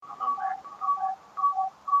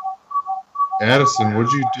Addison,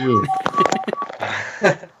 what'd you do?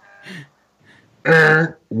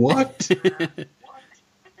 What?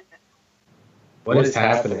 What is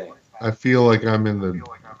happening? I feel like I'm in the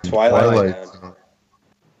Twilight Zone.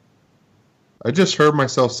 I just heard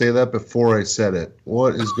myself say that before I said it.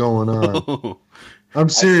 What is going on? I'm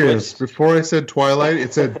serious. Before I said Twilight,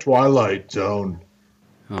 it said Twilight Zone.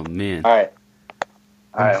 Oh, man. All right.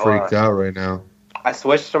 I'm freaked out right now. I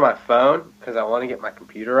switched to my phone because I want to get my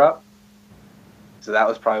computer up. So that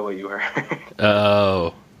was probably what you heard.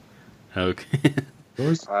 Oh. Okay.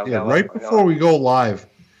 Right before we go live.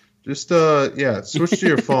 Just, switch to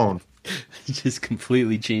your phone. Just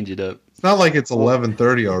completely change it up. It's not like it's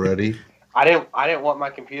 11:30 already. I didn't want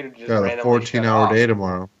my computer to just got randomly a 14-hour day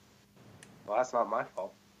tomorrow. Well, that's not my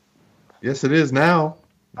fault. Yes, it is now.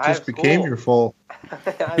 It just became your fault.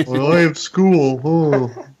 I have school.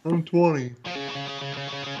 Oh, I'm 20.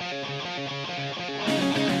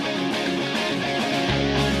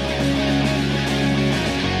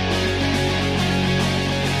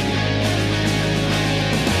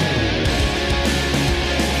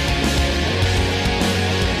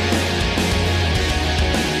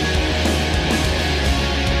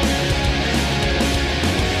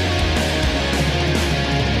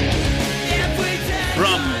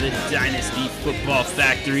 Football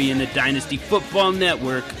Factory and the Dynasty Football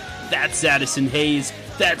Network. That's Addison Hayes.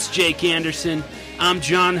 That's Jake Anderson. I'm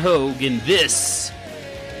John Hogue, and this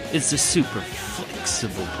is the Super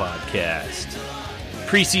Flexible Podcast.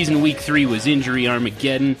 Preseason Week 3 was Injury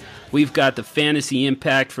Armageddon. We've got the fantasy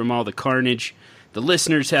impact from all the carnage. The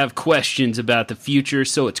listeners have questions about the future,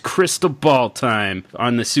 so it's crystal ball time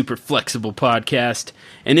on the Super Flexible Podcast.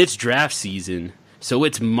 And it's draft season. So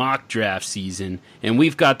it's mock draft season, and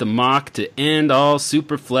we've got the mock to end all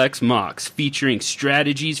Superflex mocks, featuring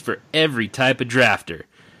strategies for every type of drafter.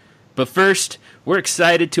 But first, we're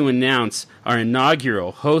excited to announce our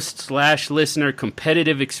inaugural host/listener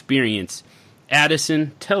competitive experience.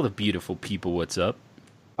 Addison, tell the beautiful people what's up.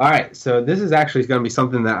 All right, so this is actually going to be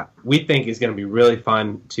something that we think is going to be really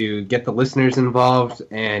fun to get the listeners involved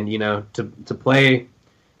and, to play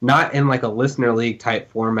not in like a listener league type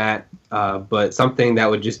format, but something that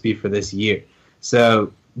would just be for this year.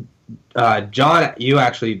 So, John, you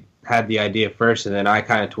actually had the idea first, and then I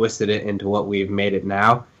kind of twisted it into what we've made it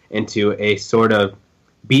now, into a sort of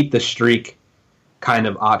beat the streak kind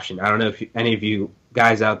of option. I don't know if any of you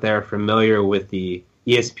guys out there are familiar with the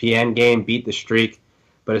ESPN game, Beat the Streak,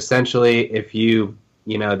 but essentially if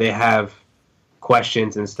they have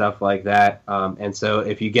questions and stuff like that, and so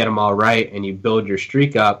if you get them all right and you build your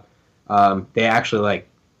streak up, they actually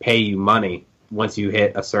pay you money once you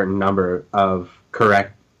hit a certain number of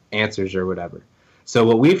correct answers or whatever. So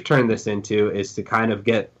what we've turned this into is to kind of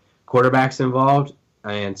get quarterbacks involved,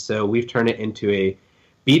 and so we've turned it into a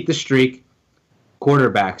beat the streak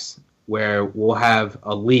quarterbacks, where we'll have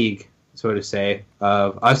a league, so to say,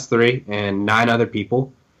 of us three and 9 other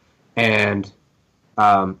people, and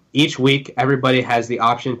each week, everybody has the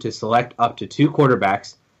option to select up to 2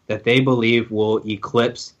 quarterbacks that they believe will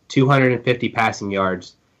eclipse 250 passing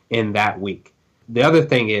yards in that week. The other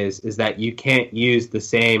thing is that you can't use the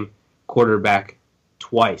same quarterback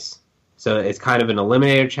twice. So it's kind of an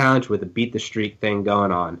eliminator challenge with a beat the streak thing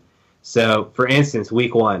going on. So, for instance,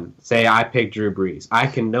 week 1, say I pick Drew Brees. I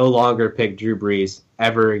can no longer pick Drew Brees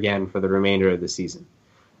ever again for the remainder of the season.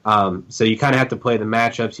 So you kind of have to play the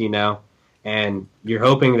matchups, and you're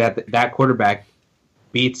hoping that that quarterback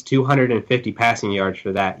beats 250 passing yards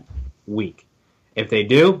for that week. If they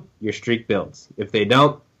do, your streak builds. If they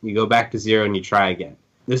don't, you go back to 0 and you try again.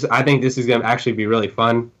 I think this is going to actually be really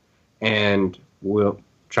fun, and we'll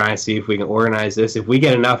try and see if we can organize this. If we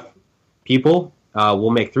get enough people, we'll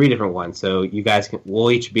make 3 different ones. So we'll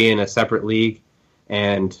each be in a separate league,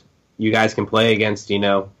 and you guys can play against,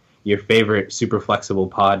 your favorite super flexible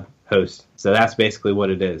pod host. So that's basically what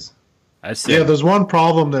it is. Yeah, there's one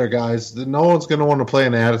problem there, guys. No one's going to want to play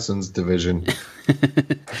in Addison's division.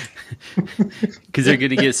 Because they're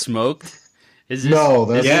going to get smoked?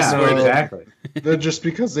 Exactly. They're just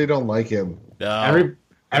because they don't like him. Oh.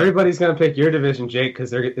 Everybody's going to pick your division, Jake,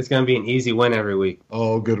 because it's going to be an easy win every week.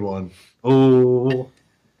 Oh, good one. Oh,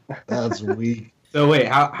 that's weak. So wait,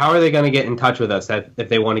 how are they going to get in touch with us if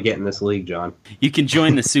they want to get in this league, John? You can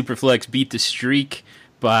join the Superflex Beat the Streak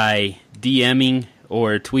by DMing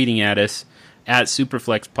or tweeting at us at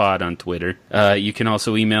SuperflexPod on Twitter. You can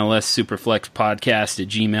also email us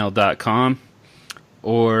superflexpodcast@gmail.com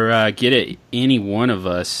or get at any one of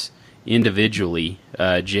us individually.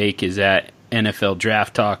 Jake is at NFL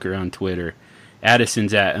Draft Talker on Twitter.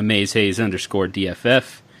 Addison's at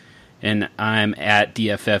AmazeHaze_DFF. and I'm at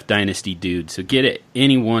DFF Dynasty Dude. So get it,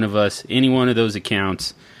 any one of us, any one of those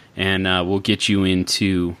accounts, and we'll get you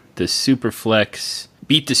into the Superflex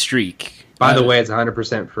Beat the Streak. By the way, it's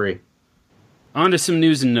 100% free. On to some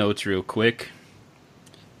news and notes real quick.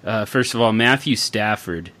 First of all, Matthew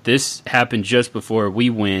Stafford. This happened just before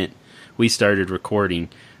we started recording.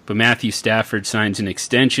 But Matthew Stafford signs an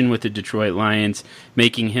extension with the Detroit Lions,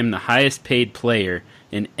 making him the highest paid player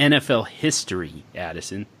in NFL history,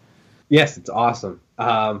 Addison. Yes, it's awesome.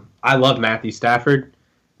 I love Matthew Stafford,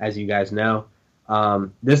 as you guys know.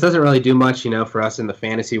 This doesn't really do much, for us in the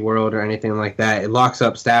fantasy world or anything like that. It locks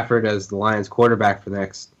up Stafford as the Lions quarterback for the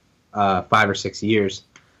next 5 or 6 years.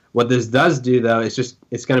 What this does do, though, is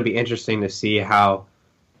it's going to be interesting to see how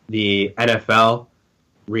the NFL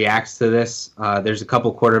reacts to this. There's a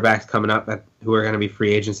couple quarterbacks coming up who are going to be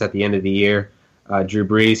free agents at the end of the year. Drew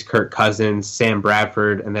Brees, Kirk Cousins, Sam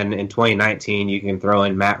Bradford, and then in 2019 you can throw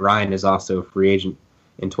in Matt Ryan is also a free agent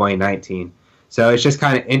in 2019. So it's just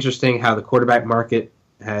kind of interesting how the quarterback market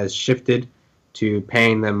has shifted to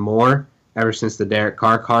paying them more ever since the Derek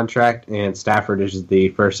Carr contract, and Stafford is the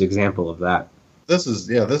first example of that. This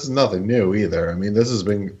is nothing new either. I mean, this has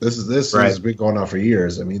been going on for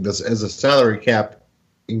years. I mean, this as a salary cap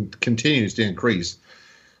continues to increase.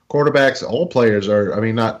 Quarterbacks, all players are. I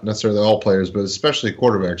mean, not necessarily all players, but especially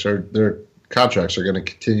quarterbacks their contracts are going to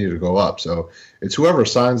continue to go up. So it's whoever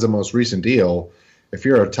signs the most recent deal. If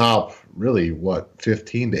you're a top, really,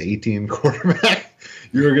 15 to 18 quarterback,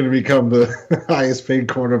 you're going to become the highest paid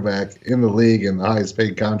quarterback in the league and the highest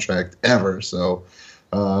paid contract ever. So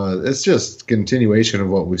it's just continuation of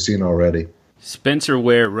what we've seen already. Spencer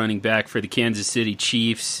Ware, running back for the Kansas City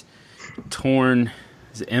Chiefs, torn,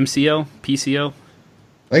 is it MCL? PCL?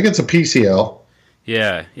 I think it's a PCL.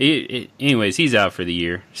 Yeah. Anyways, he's out for the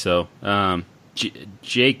year. So,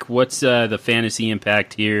 Jake, what's the fantasy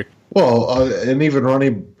impact here? Well, and even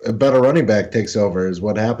a better running back takes over is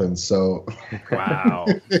what happens. So, wow.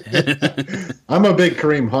 I'm a big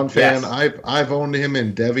Kareem Hunt fan. Yes. I've owned him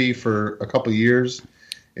in Devy for a couple of years.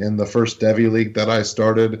 In the first Devy league that I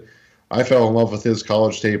started, I fell in love with his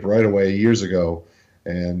college tape right away years ago.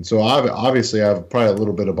 And so obviously I have probably a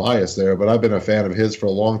little bit of bias there, but I've been a fan of his for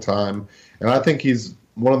a long time. And I think he's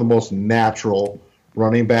one of the most natural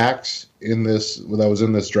running backs that was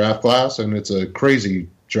in this draft class. And it's a crazy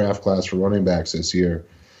draft class for running backs this year.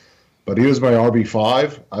 But he was my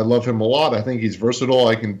RB5. I love him a lot. I think he's versatile.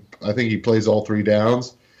 I think he plays all three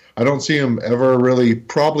downs. I don't see him ever really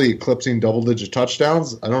probably eclipsing double-digit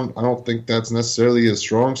touchdowns. I don't think that's necessarily his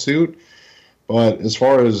strong suit. But as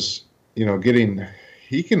far as, getting –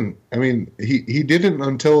 he didn't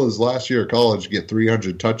until his last year of college get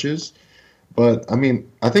 300 touches. But,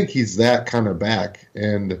 I think he's that kind of back.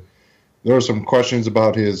 And there were some questions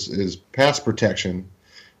about his pass protection.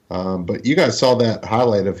 But you guys saw that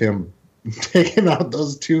highlight of him taking out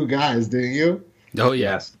those two guys, didn't you? Oh,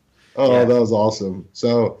 yes. Oh, yeah. That was awesome.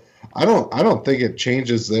 So I don't think it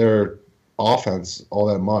changes their offense all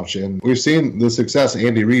that much. And we've seen the success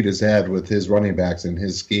Andy Reid has had with his running backs and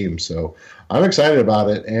his scheme. So I'm excited about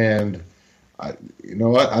it. And you know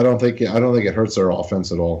what? I don't think it hurts their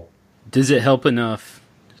offense at all. Does it help enough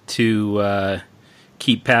to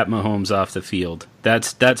keep Pat Mahomes off the field?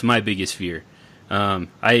 That's my biggest fear.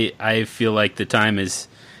 I feel like the time is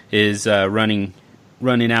running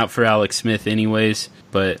out for Alex Smith anyways,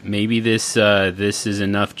 but maybe this is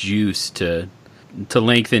enough juice to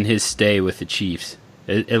lengthen his stay with the Chiefs,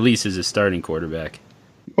 at least as a starting quarterback.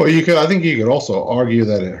 Well, I think you could also argue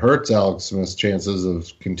that it hurts Alex Smith's chances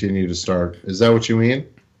of continue to start. Is that what you mean?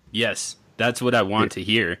 Yes, that's what I want to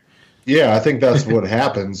hear. Yeah, I think that's what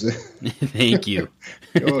happens. Thank you.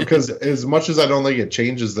 Because as much as I don't think it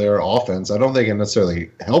changes their offense, I don't think it necessarily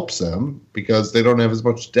helps them because they don't have as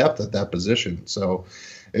much depth at that position. So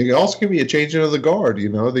it also can be a changing of the guard.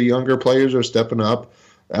 The younger players are stepping up.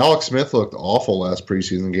 Alex Smith looked awful last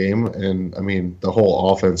preseason game, and the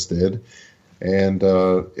whole offense did. And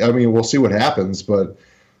we'll see what happens, but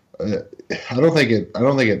I don't think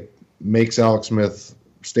it makes Alex Smith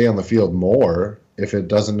stay on the field more if it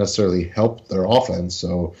doesn't necessarily help their offense.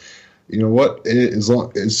 So,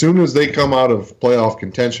 as soon as they come out of playoff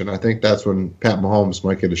contention, I think that's when Pat Mahomes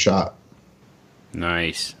might get a shot.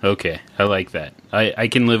 Nice. Okay, I like that. I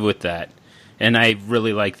can live with that. And I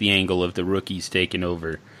really like the angle of the rookies taking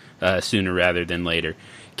over sooner rather than later.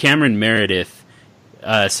 Cameron Meredith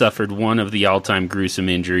suffered one of the all-time gruesome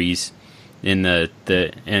injuries in the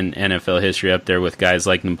NFL history, up there with guys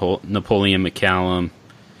like Napoleon McCallum,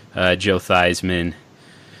 Joe Theismann.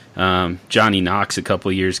 Johnny Knox a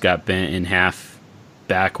couple years got bent in half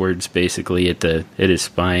backwards, basically at his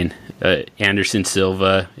spine. Anderson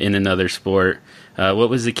Silva in another sport. What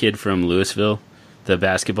was the kid from Louisville, the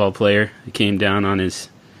basketball player, who came down on his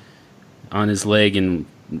leg and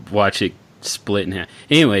watch it split in half?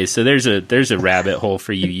 Anyway, so there's a rabbit hole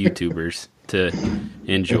for you YouTubers to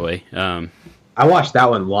enjoy. I watched that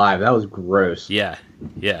one live. That was gross. Yeah.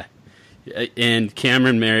 And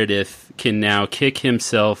Cameron Meredith can now kick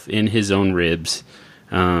himself in his own ribs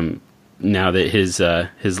now that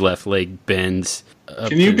his left leg bends.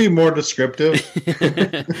 Can you be more descriptive?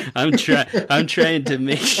 I'm trying to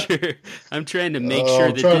make sure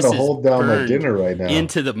that this is hold down my burned dinner right now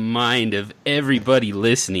into the mind of everybody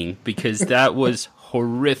listening, because that was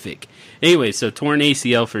horrific. Anyway, so torn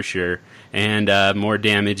ACL for sure, and more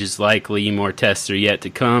damage is likely. More tests are yet to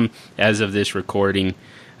come as of this recording.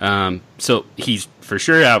 So he's for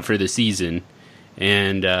sure out for the season,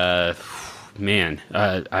 and I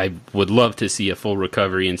would love to see a full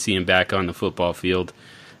recovery and see him back on the football field.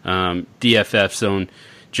 DFF's own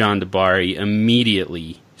John DeBari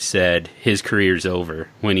immediately said his career's over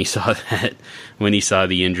when he saw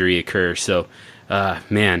the injury occur. So,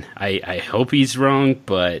 I hope he's wrong,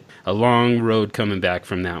 but a long road coming back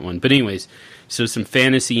from that one. But anyways, so some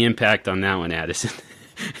fantasy impact on that one, Addison.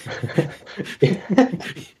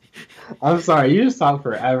 I'm sorry, you just talk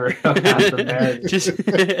forever about the marriage.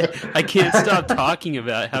 I can't stop talking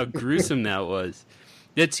about how gruesome that was.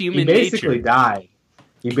 That's human nature.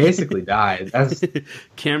 He basically died. That's...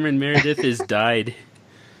 Cameron Meredith has died.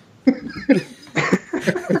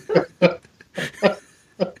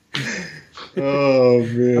 Oh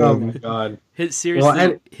man! Oh my god!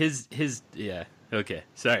 Okay,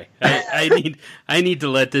 sorry. I need to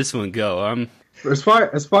let this one go. As far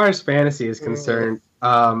as fantasy is concerned,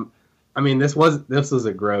 this was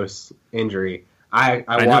a gross injury. I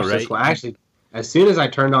watched this one. Actually, as soon as I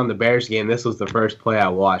turned on the Bears game, this was the first play I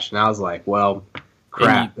watched, and I was like, well,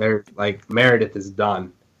 crap. Meredith is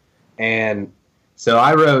done. And so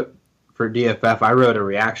I wrote for DFF, I wrote a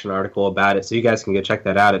reaction article about it, so you guys can go check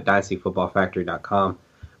that out at dynastyfootballfactory.com.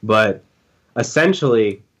 But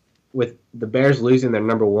essentially, with the Bears losing their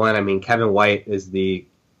number one, Kevin White is the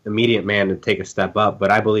immediate man to take a step up,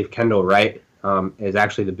 but I believe Kendall Wright is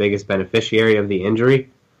actually the biggest beneficiary of the injury.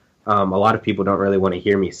 A lot of people don't really want to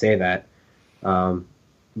hear me say that,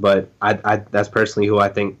 but I that's personally who I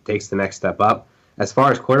think takes the next step up. As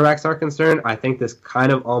far as quarterbacks are concerned, I think this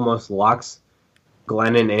kind of almost locks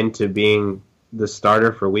Glennon into being the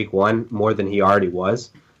starter for week one more than he already was.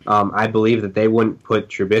 I believe that they wouldn't put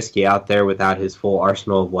Trubisky out there without his full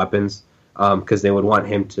arsenal of weapons, because they would want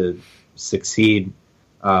him to succeed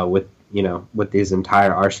with his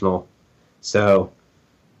entire arsenal. So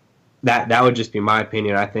that would just be my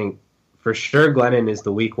opinion. I think for sure Glennon is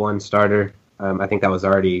the week one starter. I think that was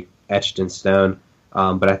already etched in stone.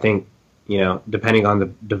 But I think, depending on the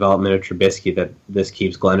development of Trubisky, that this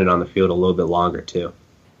keeps Glennon on the field a little bit longer too.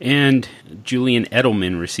 And Julian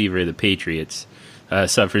Edelman, receiver of the Patriots,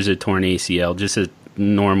 suffers a torn ACL. Just a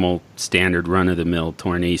normal, standard, run-of-the-mill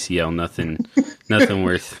torn ACL. Nothing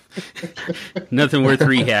worth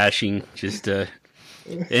rehashing. Just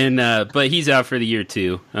but he's out for the year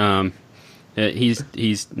too.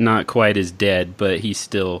 He's not quite as dead, but he's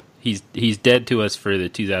dead to us for the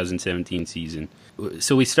 2017 season.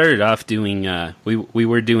 So we started off doing we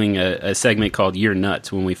were doing a segment called You're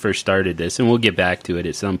Nuts when we first started this, and we'll get back to it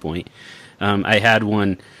at some point. I had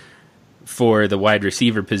one for the wide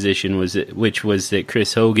receiver position, which was that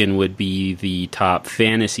Chris Hogan would be the top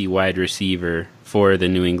fantasy wide receiver for the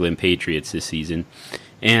New England Patriots this season,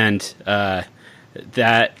 and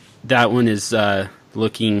that one is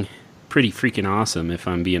looking pretty freaking awesome, if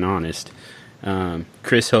I'm being honest.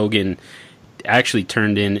 Chris Hogan actually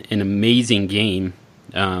turned in an amazing game.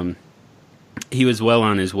 He was well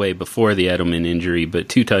on his way before the Edelman injury, but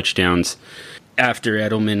 2 touchdowns after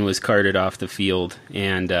Edelman was carted off the field.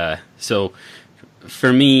 And so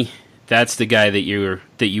for me, that's the guy that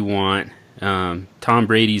you want. Tom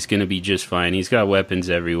Brady's going to be just fine. He's got weapons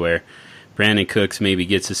everywhere. Brandon Cooks maybe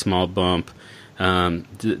gets a small bump.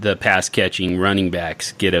 The pass-catching running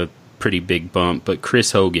backs get a pretty big bump, but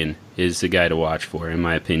Chris Hogan is the guy to watch for, in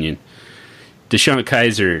my opinion. DeShone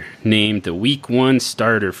Kizer named the Week 1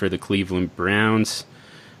 starter for the Cleveland Browns.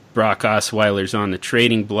 Brock Osweiler's on the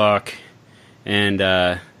trading block.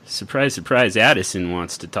 And surprise, surprise, Addison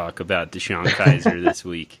wants to talk about DeShone Kizer this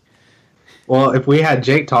week. Well, if we had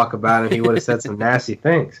Jake talk about him, he would have said some nasty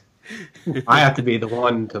things. I have to be the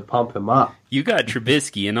one to pump him up. You got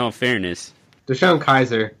Trubisky, in all fairness. DeShone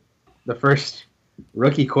Kizer, the first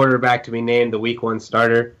rookie quarterback to be named the Week 1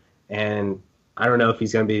 starter, and I don't know if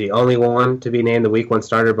he's going to be the only one to be named the Week 1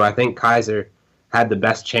 starter, but I think Kizer had the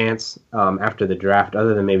best chance after the draft,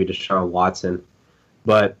 other than maybe Deshaun Watson.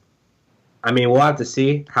 But, I mean, we'll have to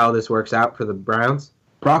see how this works out for the Browns.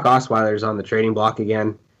 Brock Osweiler is on the trading block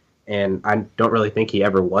again, and I don't really think he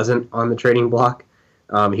ever wasn't on the trading block.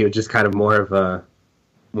 He was just kind of more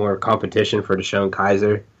competition for Deshaun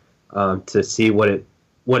Kaiser to see what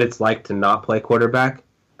it's like to not play quarterback.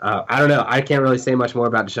 I don't know. I can't really say much more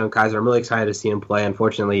about Deshaun Kaiser. I'm really excited to see him play.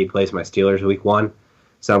 Unfortunately, he plays my Steelers week 1,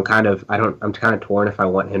 so I'm kind of torn if I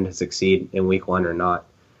want him to succeed in week 1 or not.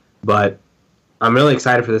 But I'm really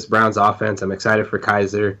excited for this Browns offense. I'm excited for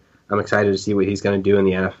Kaiser. I'm excited to see what he's going to do in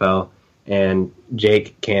the NFL. And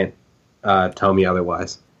Jake can't tell me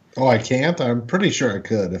otherwise. Oh, I can't? I'm pretty sure I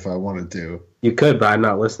could if I wanted to. You could, but I'm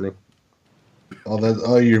not listening.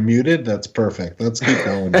 Oh, you're muted? That's perfect. Let's keep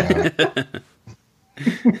going now.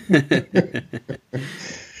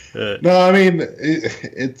 No, I mean,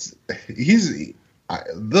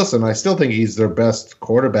 listen, I still think he's their best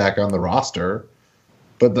quarterback on the roster.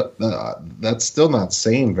 But that's still not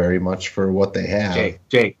saying very much for what they have.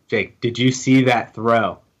 Jake, did you see that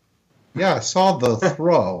throw? Yeah, I saw the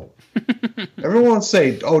throw. Everyone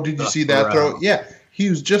say, oh, did you see that throw? Yeah, he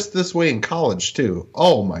was just this way in college, too.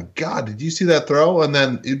 Oh, my God, did you see that throw? And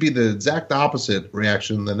then it'd be the exact opposite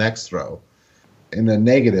reaction the next throw in a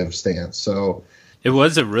negative stance. So it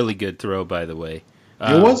was a really good throw, by the way.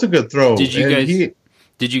 It was a good throw. Did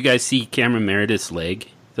you guys see Cameron Meredith's leg,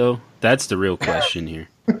 though? That's the real question here.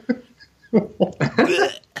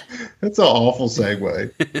 That's an awful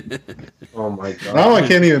segue. Oh, my God. Now I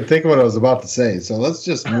can't even think of what I was about to say, so let's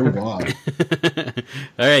just move on.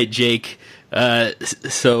 All right, Jake.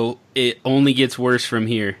 So it only gets worse from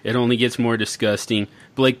here. It only gets more disgusting.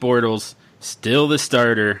 Blake Bortles, still the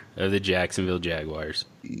starter of the Jacksonville Jaguars.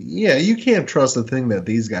 Yeah, you can't trust a thing that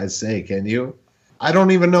these guys say, can you? I don't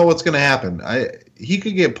even know what's going to happen. He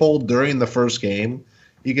could get pulled during the first game.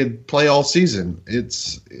 He could play all season.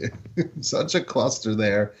 It's such a cluster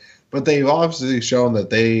there. But they've obviously shown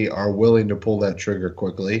that they are willing to pull that trigger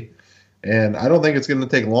quickly. And I don't think it's going to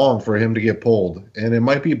take long for him to get pulled. And it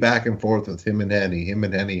might be back and forth with him and Henny. And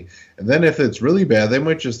then if it's really bad, they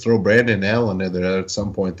might just throw Brandon Allen in there at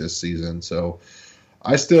some point this season. So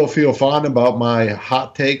I still feel fond about my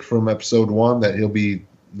hot take from episode 1 that he'll be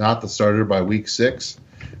not the starter by week 6.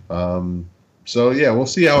 So, yeah, we'll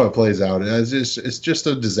see how it plays out. It's just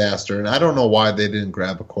a disaster. And I don't know why they didn't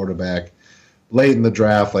grab a quarterback late in the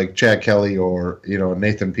draft like Chad Kelly or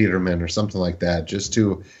Nathan Peterman or something like that, just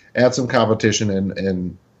to add some competition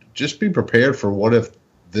and just be prepared for what if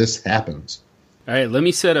this happens. All right, let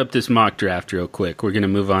me set up this mock draft real quick. We're going to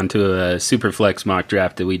move on to a Superflex mock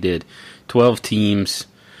draft that we did. 12 teams.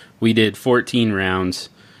 We did 14 rounds.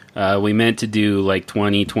 We meant to do like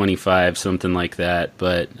 20, 25, something like that,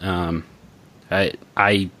 but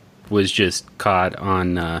I was just caught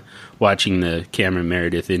on watching the Cameron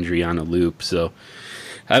Meredith injury on a loop, so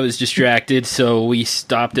I was distracted. So we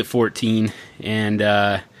stopped at 14,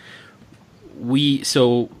 and we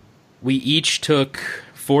each took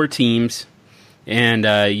 4 teams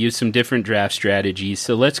and used some different draft strategies.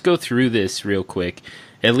 So let's go through this real quick.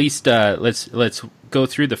 At least let's go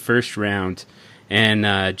through the first round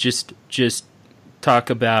and just talk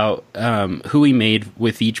about who we made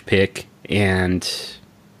with each pick and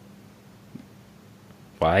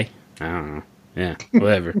why. I don't know. Yeah,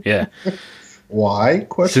 whatever. Yeah. Why?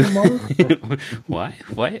 Question mark.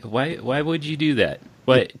 Why would you do that?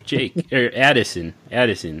 What, Jake or Addison?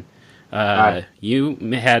 You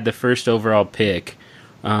had the first overall pick.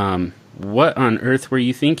 What on earth were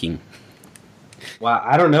you thinking? Well,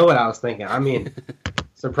 I don't know what I was thinking. I mean,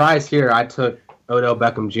 surprise here. I took Odell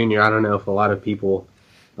Beckham Jr. I don't know if a lot of people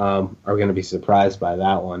are going to be surprised by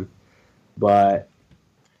that one, but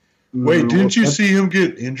wait, didn't you see him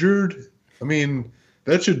get injured? I mean,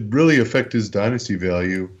 that should really affect his dynasty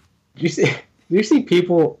value. Do you see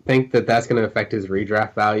people think that that's going to affect his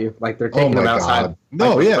redraft value? Like they're taking him outside. God.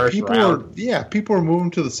 No, like people are moving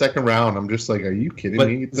to the second round. I'm just like, are you kidding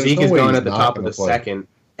me? There's Zeke is going at the top of the second,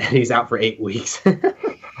 and he's out for 8 weeks.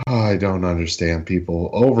 I don't understand people.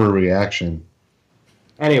 Overreaction.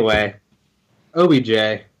 Anyway, OBJ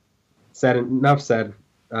enough said.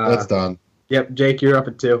 That's done. Yep, Jake, you're up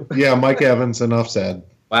at 2. Yeah, Mike Evans, enough said.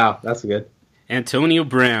 Wow, that's good. Antonio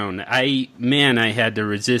Brown. I had to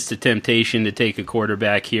resist the temptation to take a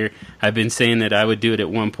quarterback here. I've been saying that I would do it at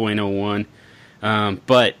 1.01.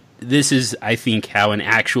 But this is, I think, how an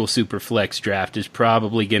actual super flex draft is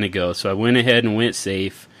probably going to go. So I went ahead and went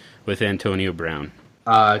safe with Antonio Brown.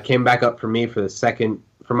 Came back up for me for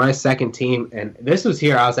my second team. And this was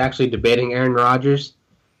here. I was actually debating Aaron Rodgers.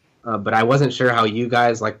 But I wasn't sure how you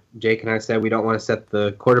guys, like Jake and I said, we don't want to set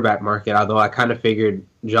the quarterback market, although I kind of figured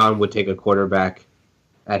John would take a quarterback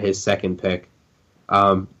at his second pick.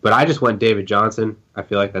 But I just went David Johnson. I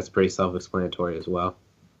feel like that's pretty self-explanatory as well.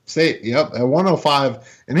 Yep, at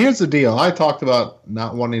 105. And here's the deal. I talked about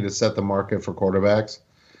not wanting to set the market for quarterbacks.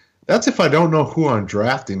 That's if I don't know who I'm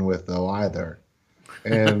drafting with, though, either.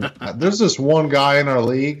 And there's this one guy in our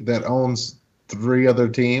league that owns 3 other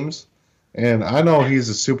teams. And I know he's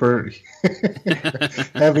a super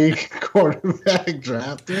heavy quarterback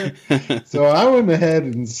drafter. So I went ahead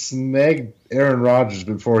and snagged Aaron Rodgers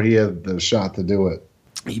before he had the shot to do it.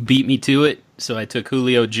 He beat me to it, so I took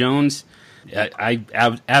Julio Jones. I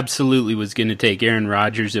absolutely was going to take Aaron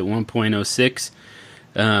Rodgers at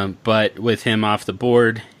 1.06, but with him off the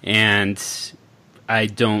board, and I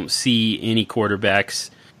don't see any quarterbacks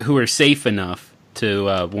who are safe enough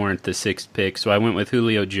to warrant the 6th pick, so I went with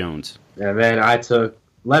Julio Jones. And then I took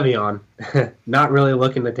Le'Veon, not really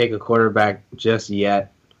looking to take a quarterback just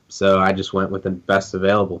yet, so I just went with the best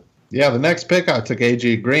available. Yeah, the next pick I took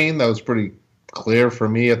A.J. Green. That was pretty clear for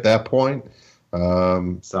me at that point. I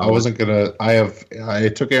wasn't gonna. I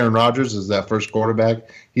took Aaron Rodgers as that first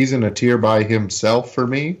quarterback. He's in a tier by himself for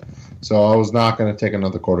me, so I was not going to take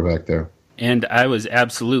another quarterback there. And I was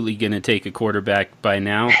absolutely going to take a quarterback by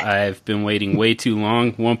now. I've been waiting way too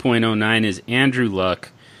long. 1.09 is Andrew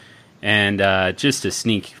Luck. And just a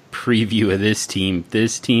sneak preview of this team.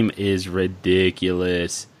 This team is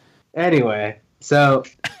ridiculous. Anyway, so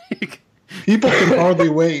people can hardly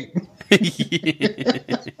wait.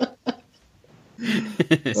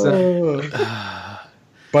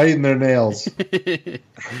 Biting their nails.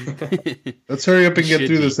 Let's hurry up and get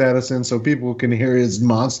through this, Addison, so people can hear his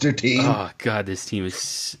monster team. Oh God, this team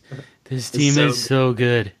is so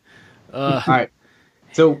good. All right.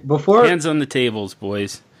 So before hands on the tables,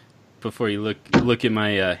 boys. Before you look at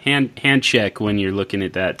my hand check when you're looking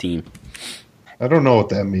at that team. I don't know what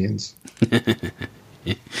that means.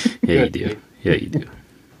 Yeah, you do. Yeah, you do.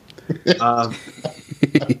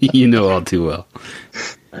 You know all too well.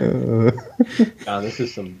 This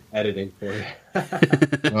is some editing for you.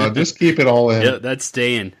 Just keep it all in. Yeah, that's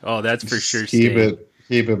staying. Oh, that's for sure staying.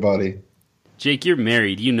 Keep it, buddy. Jake, you're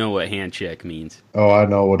married. You know what hand check means. Oh, I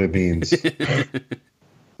know what it means.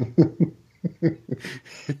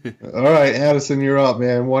 All right, Addison, you're up,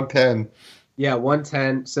 man. 110. Yeah,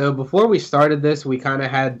 110. So before we started this, we kind of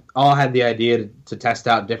had the idea to test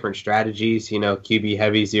out different strategies. QB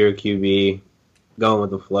heavy, 0 QB, going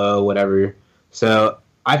with the flow, whatever. So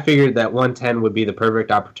I figured that 110 would be the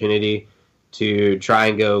perfect opportunity to try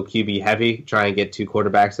and go QB heavy, try and get 2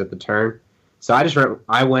 quarterbacks at the turn. So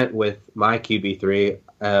I went with my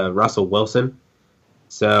QB3, Russell Wilson.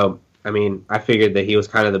 So I figured that he was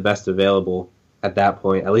kind of the best available at that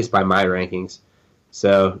point, at least by my rankings.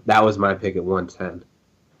 So that was my pick at 110.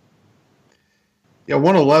 Yeah,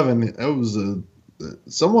 111. It was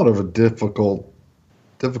somewhat of a difficult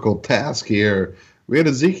task here. We had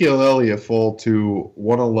Ezekiel Elliott fall to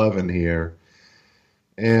 111 here.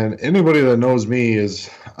 And anybody that knows me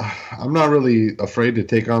I'm not really afraid to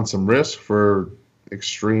take on some risk for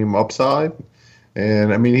extreme upside.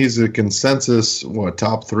 And, he's a consensus,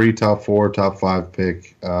 top 3, top 4, top 5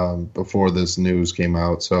 pick before this news came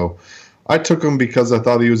out. So I took him because I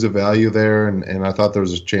thought he was a value there, and I thought there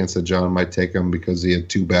was a chance that John might take him because he had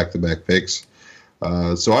 2 back-to-back picks.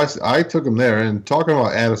 So I took him there. And talking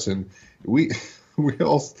about Addison, we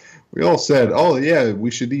all said, oh, yeah,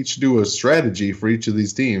 we should each do a strategy for each of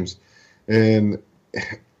these teams. And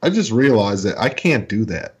I just realized that I can't do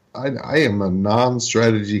that. I am a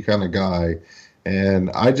non-strategy kind of guy. And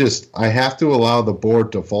I have to allow the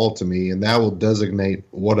board to fall to me, and that will designate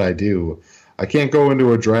what I do. I can't go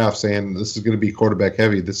into a draft saying this is going to be quarterback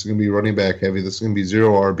heavy, this is going to be running back heavy, this is going to be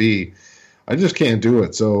 0 RB. I just can't do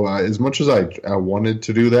it. So as much as I wanted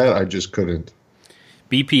to do that, I just couldn't.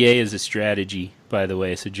 BPA is a strategy, by the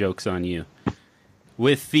way, so joke's on you.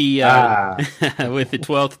 With the with the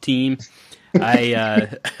 12th team,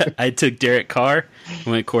 I took Derek Carr,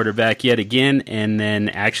 went quarterback yet again, and then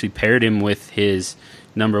actually paired him with his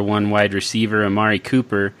number 1 wide receiver, Amari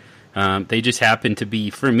Cooper. They just happen to be,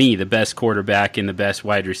 for me, the best quarterback and the best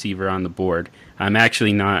wide receiver on the board. I'm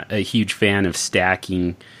actually not a huge fan of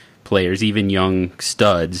stacking players, even young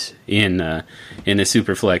studs, in a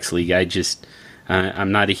Superflex league.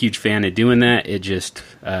 I'm not a huge fan of doing that. It just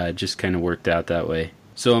kind of worked out that way.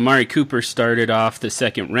 So Amari Cooper started off the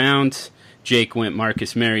second round. Jake went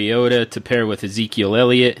Marcus Mariota to pair with Ezekiel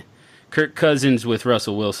Elliott. Kirk Cousins with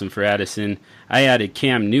Russell Wilson for Addison. I added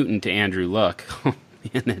Cam Newton to Andrew Luck. Oh,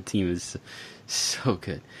 man, that team is so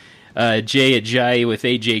good. Jay Ajayi with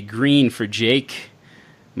A.J. Green for Jake.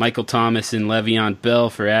 Michael Thomas and Le'Veon Bell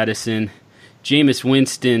for Addison. Jameis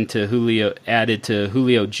Winston added to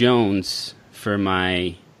Julio Jones for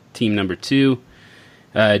my team number 2.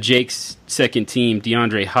 Jake's second team,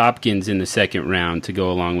 DeAndre Hopkins in the second round to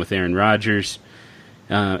go along with Aaron Rodgers.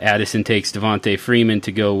 Addison takes Devontae Freeman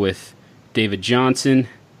to go with David Johnson,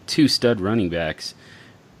 2 stud running backs.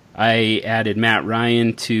 I added Matt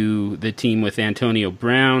Ryan to the team with Antonio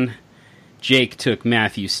Brown. Jake took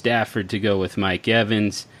Matthew Stafford to go with Mike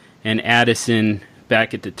Evans. And Addison,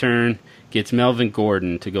 back at the turn, gets Melvin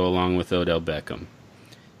Gordon to go along with Odell Beckham.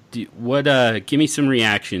 Give me some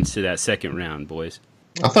reactions to that second round, boys.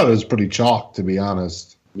 I thought it was pretty chalk, to be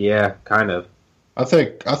honest. Yeah, kind of. I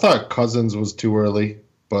thought Cousins was too early,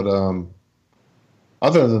 but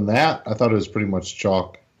other than that, I thought it was pretty much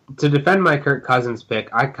chalk. To defend my Kirk Cousins pick,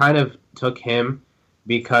 I kind of took him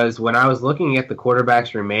because when I was looking at the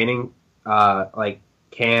quarterbacks remaining, like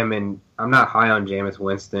Cam, and I'm not high on Jameis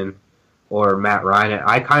Winston or Matt Ryan,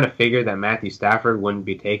 I kind of figured that Matthew Stafford wouldn't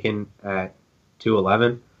be taken at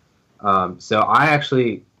 211. So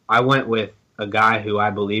I went with a guy who I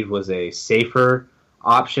believe was a safer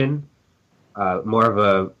option, more of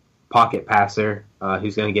a pocket passer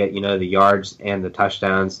who's going to get the yards and the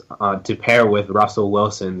touchdowns to pair with Russell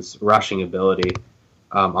Wilson's rushing ability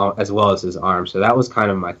as well as his arm. So that was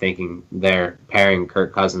kind of my thinking there, pairing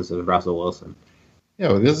Kirk Cousins with Russell Wilson. Yeah,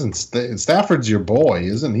 but isn't Stafford's your boy?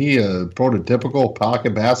 Isn't he a prototypical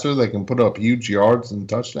pocket passer that can put up huge yards and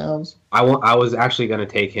touchdowns? I was actually going to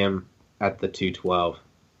take him at the 212.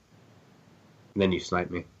 And then you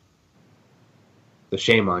sniped me. So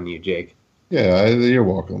shame on you, Jake. Yeah, you're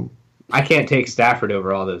welcome. I can't take Stafford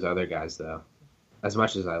over all those other guys, though, as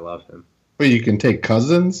much as I love him. But you can take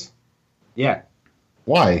Cousins? Yeah.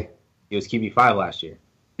 Why? He was QB5 last year.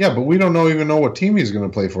 Yeah, but we don't even know what team he's going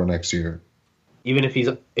to play for next year. Even if he's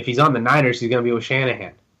on the Niners, he's going to be with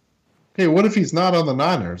Shanahan. Okay, what if he's not on the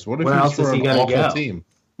Niners? What if he's for an awful team?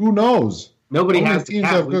 Who knows? Nobody has teams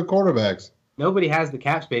have good quarterbacks. Nobody has the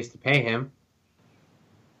cap space to pay him.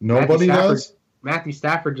 Nobody does? Matthew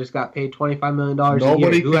Stafford just got paid $25 million a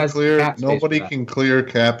year. Nobody can clear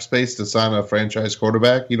cap space to sign a franchise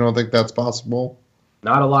quarterback? You don't think that's possible?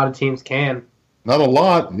 Not a lot of teams can. Not a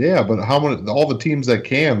lot, yeah, but how many? All the teams that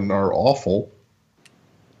can are awful.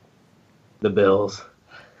 The Bills.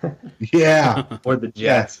 Yeah. Or the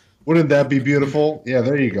Jets. Yeah. Wouldn't that be beautiful? Yeah,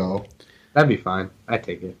 there you go. That'd be fine. I'd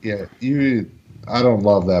take it. Yeah, I don't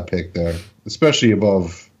love that pick there, especially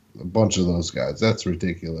above a bunch of those guys. That's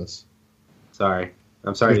ridiculous. Sorry.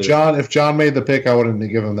 I'm sorry. If John made the pick, I wouldn't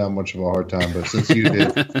give him that much of a hard time, but since you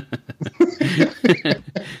did.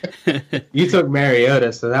 You took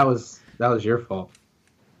Mariota, so that was your fault.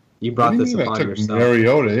 You brought this upon yourself.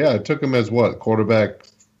 Mariota, yeah. I took him as what? Quarterback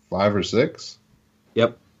 5 or 6?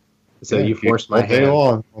 Yep. So yeah, you forced my hand.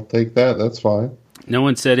 I'll take that. That's fine. No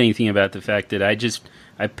one said anything about the fact that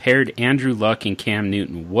I paired Andrew Luck and Cam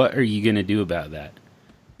Newton. What are you going to do about that?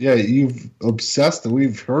 Yeah, you've obsessed.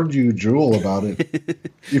 We've heard you drool about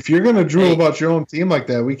it. If you're going to drool about your own team like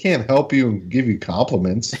that, we can't help you and give you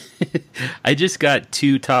compliments. I just got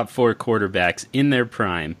 2 top 4 quarterbacks in their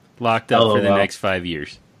prime locked up for the next 5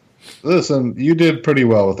 years. Listen, you did pretty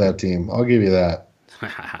well with that team. I'll give you that.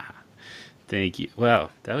 Thank you. Wow,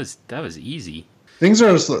 that was easy. Things are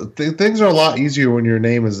a lot easier when your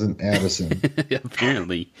name isn't Addison.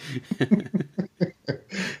 Apparently.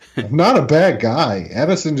 I'm not a bad guy.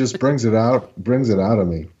 Addison just brings it out of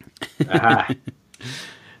me.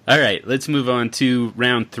 All right, let's move on to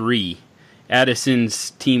round 3.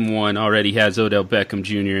 Addison's team 1 already has Odell Beckham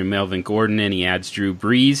Jr. and Melvin Gordon, and he adds Drew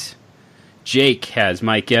Brees. Jake has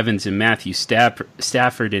Mike Evans and Matthew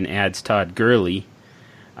Stafford and adds Todd Gurley.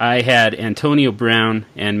 I had Antonio Brown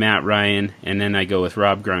and Matt Ryan, and then I go with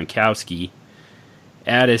Rob Gronkowski.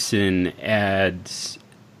 Addison adds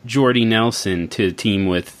Jordy Nelson to the team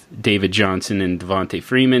with David Johnson and Devontae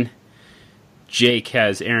Freeman. Jake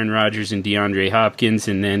has Aaron Rodgers and DeAndre Hopkins,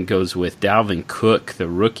 and then goes with Dalvin Cook, the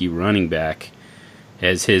rookie running back,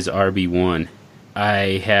 as his RB1.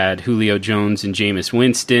 I had Julio Jones and Jameis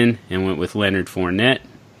Winston, and went with Leonard Fournette.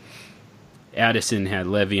 Addison had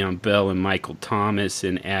Le'Veon Bell and Michael Thomas,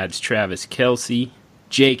 and adds Travis Kelce.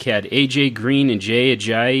 Jake had A.J. Green and Jay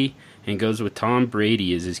Ajayi, and goes with Tom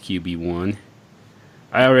Brady as his QB1.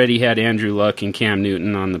 I already had Andrew Luck and Cam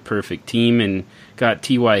Newton on the perfect team, and got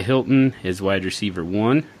T.Y. Hilton as wide receiver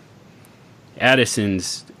 1.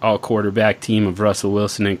 Addison's all-quarterback team of Russell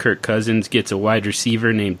Wilson and Kirk Cousins gets a wide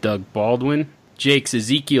receiver named Doug Baldwin. Jake's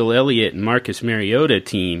Ezekiel Elliott and Marcus Mariota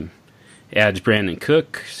team adds Brandon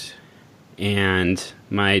Cooks. And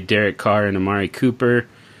my Derek Carr and Amari Cooper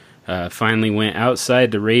finally went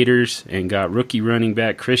outside the Raiders and got rookie running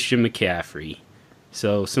back Christian McCaffrey.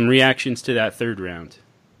 So some reactions to that third round.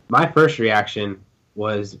 My first reaction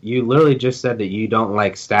was you literally just said that you don't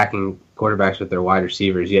like stacking quarterbacks with their wide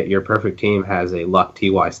receivers, yet your perfect team has a Luck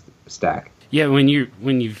TY stack. Yeah, when you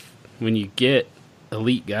get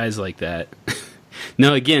elite guys like that.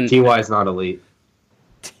 No, again, TY is not elite.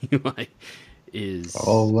 TY is.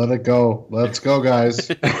 Oh, let it go. Let's go, guys.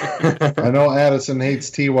 I know Addison hates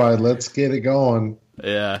TY. Let's get it going.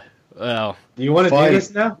 Yeah. Well, do you want to do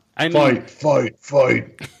this now? I mean, fight.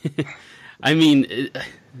 I mean,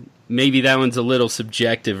 maybe that one's a little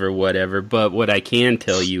subjective or whatever, but what I can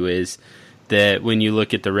tell you is that when you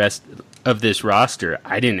look at the rest of this roster,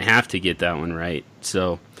 I didn't have to get that one right.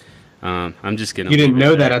 So I'm just going to... You didn't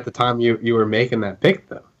know that at the time you were making that pick,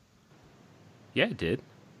 though. Yeah, I did.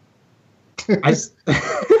 I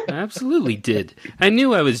absolutely did. I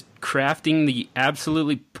knew I was crafting the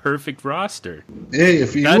absolutely perfect roster. Hey,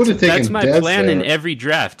 if you would have taken that's my Dez plan there. in every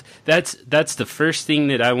draft. That's the first thing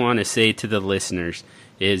that I want to say to the listeners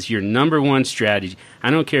is your number one strategy. I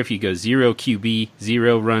don't care if you go 0 QB,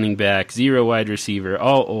 0 running back, 0 wide receiver,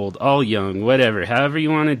 all old, all young, whatever, however you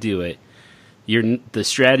want to do it. The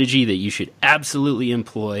strategy that you should absolutely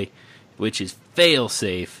employ, which is fail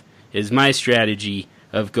safe, is my strategy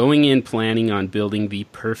of going in planning on building the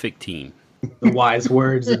perfect team. The wise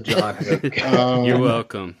words of John. You're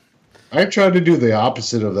welcome. I tried to do the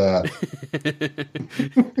opposite of that.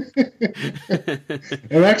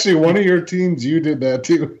 And actually, one of your teams, you did that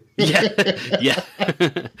too. Yeah.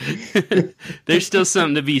 There's still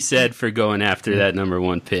something to be said for going after that number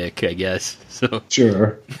one pick, I guess. So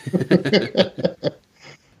sure.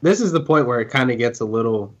 This is the point where it kind of gets a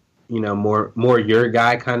little, more your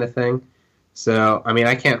guy kind of thing. So, I mean,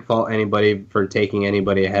 I can't fault anybody for taking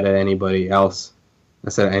anybody ahead of anybody else. I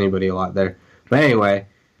said anybody a lot there. But anyway,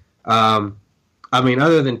 I mean,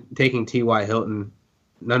 other than taking T.Y. Hilton,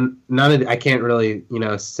 none of I can't really,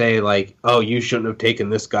 say like, oh, you shouldn't have taken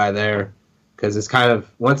this guy there. Because it's kind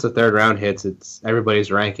of, once the third round hits, it's everybody's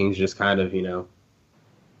rankings just kind of, goes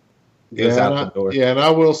out the door. Yeah, and I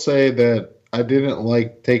will say that I didn't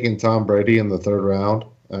like taking Tom Brady in the third round.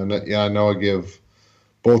 And I know I give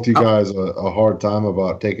both you guys a hard time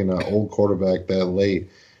about taking an old quarterback that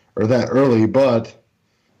late or that early, but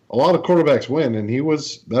a lot of quarterbacks win, and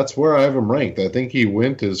that's where I have him ranked. I think he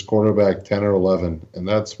went as quarterback 10 or 11, and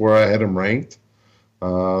that's where I had him ranked.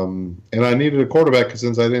 And I needed a quarterback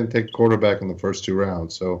since I didn't take a quarterback in the first 2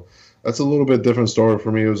 rounds. So that's a little bit different story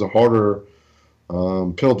for me. It was a harder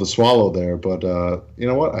pill to swallow there, but you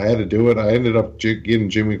know what? I had to do it. I ended up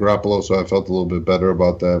getting Jimmy Garoppolo, so I felt a little bit better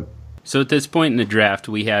about that. So at this point in the draft,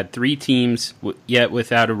 we had 3 teams yet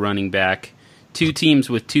without a running back, 2 teams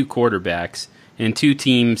with 2 quarterbacks, and 2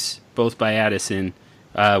 teams, both by Addison,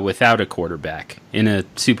 without a quarterback in a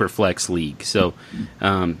super flex league. So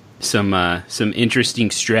some interesting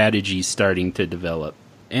strategies starting to develop.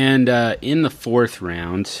 And in the 4th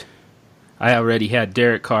round, I already had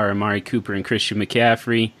Derek Carr, Amari Cooper, and Christian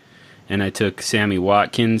McCaffrey, and I took Sammy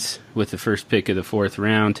Watkins with the first pick of the 4th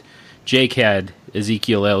round. Jake had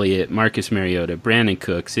Ezekiel Elliott, Marcus Mariota, Brandon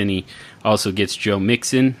Cooks, and he also gets Joe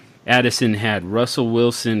Mixon. Addison had Russell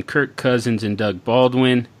Wilson, Kirk Cousins, and Doug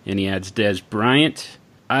Baldwin, and he adds Dez Bryant.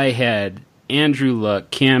 I had Andrew Luck,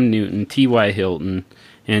 Cam Newton, T.Y. Hilton,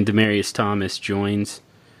 and Demaryius Thomas joins.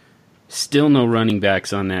 Still no running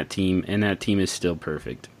backs on that team, and that team is still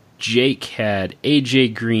perfect. Jake had A.J.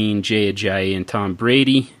 Green, Jay Ajayi, and Tom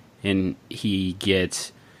Brady, and he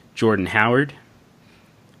gets Jordan Howard.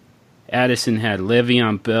 Addison had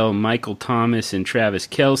Le'Veon Bell, Michael Thomas, and Travis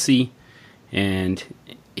Kelce, and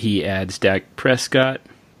he adds Dak Prescott.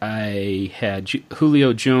 I had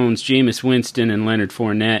Julio Jones, Jameis Winston, and Leonard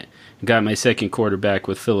Fournette, and got my second quarterback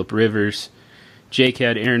with Phillip Rivers. Jake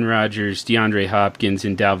had Aaron Rodgers, DeAndre Hopkins,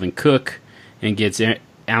 and Dalvin Cook, and gets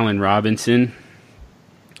Allen Robinson.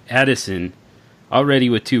 Addison, already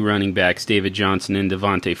with 2 running backs, David Johnson and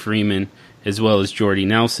Devontae Freeman, as well as Jordy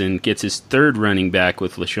Nelson, gets his 3rd running back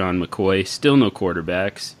with LaShawn McCoy. Still no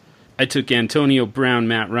quarterbacks. I took Antonio Brown,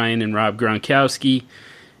 Matt Ryan, and Rob Gronkowski,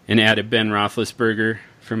 and added Ben Roethlisberger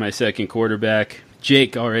for my second quarterback.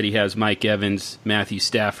 Jake already has Mike Evans, Matthew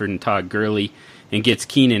Stafford, and Todd Gurley, and gets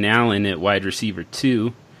Keenan Allen at wide receiver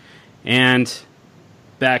 2. And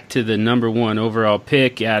back to the number 1 overall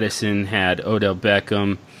pick, Addison had Odell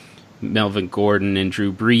Beckham, Melvin Gordon, and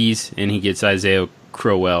Drew Brees, and he gets Isaiah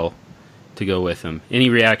Crowell to go with him. Any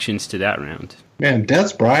reactions to that round? Man,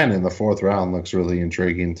 Dez Bryant in the 4th round looks really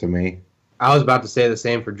intriguing to me. I was about to say the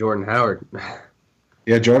same for Jordan Howard.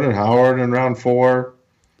 Yeah, Jordan Howard in round 4.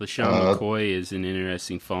 LaShawn McCoy isn't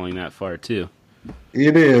interesting falling that far, too.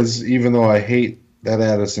 It is, even though I hate that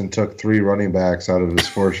Addison took 3 running backs out of his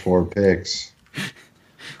first 4 picks.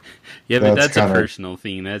 Yeah, but that's a personal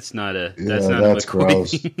theme. That's not a McCoy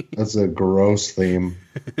gross. theme. That's a gross theme.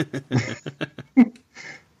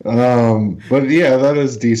 But yeah, that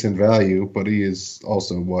is decent value. But he is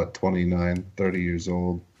also, 29, 30 years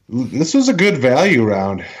old. This was a good value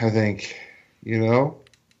round, I think.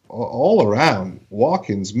 All around.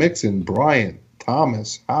 Watkins, Mixon, Bryant,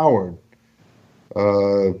 Thomas, Howard.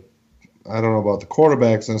 I don't know about the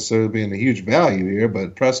quarterbacks necessarily being a huge value here,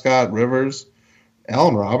 but Prescott, Rivers,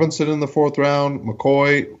 Allen Robinson in the 4th round,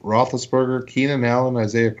 McCoy, Roethlisberger, Keenan Allen,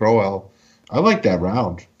 Isaiah Crowell. I like that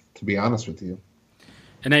round, to be honest with you.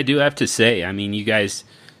 And I do have to say, I mean, you guys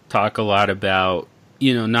talk a lot about,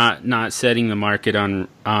 not setting the market on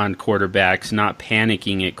quarterbacks, not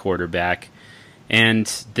panicking at quarterback. And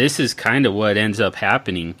this is kind of what ends up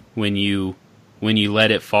happening when you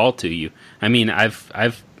let it fall to you. I mean,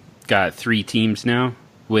 I've got 3 teams now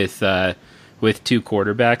with 2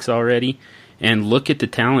 quarterbacks already, and look at the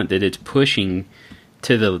talent that it's pushing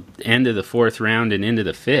to the end of the 4th round and into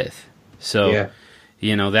the 5th. So,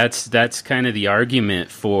 that's kind of the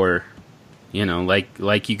argument for,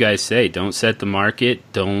 like you guys say, don't set the market,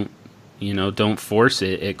 don't force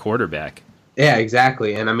it at quarterback. Yeah,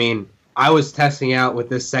 exactly. And I mean, I was testing out with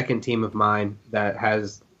this second team of mine that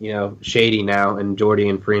has, Shady now and Jordy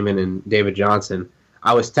and Freeman and David Johnson.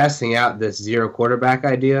 I was testing out this 0 quarterback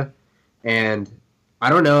idea, and I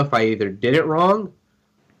don't know if I either did it wrong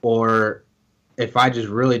or if I just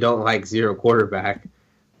really don't like 0 quarterback,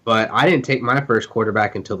 but I didn't take my first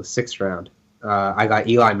quarterback until the 6th round. I got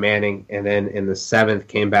Eli Manning, and then in the 7th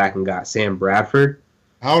came back and got Sam Bradford.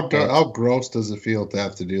 How gross does it feel to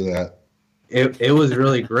have to do that? It was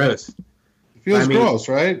really gross. It feels gross,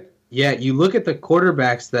 right? Yeah, you look at the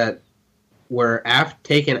quarterbacks that were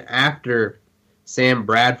taken after Sam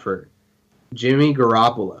Bradford, Jimmy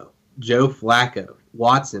Garoppolo, Joe Flacco,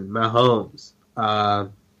 Watson, Mahomes,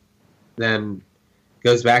 then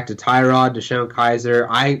goes back to Tyrod, Deshaun Kaiser.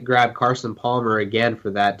 I grabbed Carson Palmer again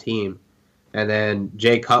for that team. And then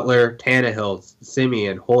Jay Cutler, Tannehill,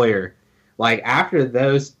 Simeon, Hoyer. Like, after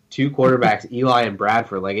those 2 quarterbacks, Eli and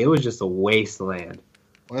Bradford, it was just a wasteland.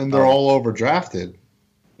 And they're all overdrafted.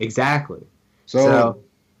 Exactly. So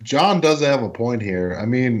John does have a point here. I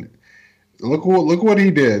mean, look what he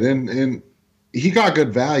did. And he got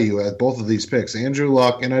good value at both of these picks. Andrew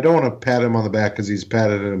Luck, and I don't want to pat him on the back because he's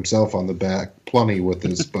patted himself on the back plenty with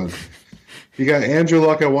this, but he got Andrew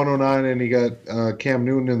Luck at 109 and he got Cam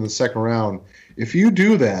Newton in the 2nd round. If you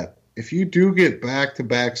do that, if you do get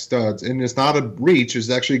back-to-back studs, and it's not a reach, it's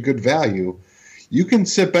actually good value, you can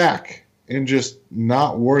sit back and just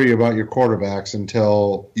not worry about your quarterbacks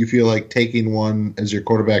until you feel like taking one as your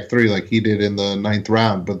quarterback 3 like he did in the 9th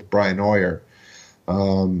round with Brian Hoyer.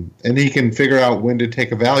 And he can figure out when to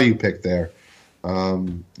take a value pick there.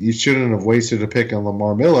 You shouldn't have wasted a pick on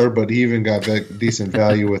Lamar Miller, but he even got decent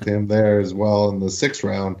value with him there as well in the 6th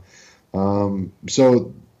round.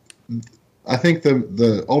 So I think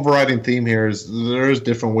the overriding theme here is there's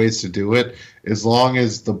different ways to do it as long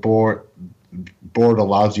as the board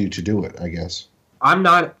allows you to do it, I guess. I'm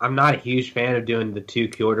not a huge fan of doing the 2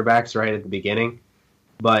 quarterbacks right at the beginning,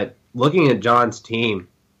 but looking at John's team,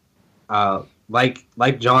 like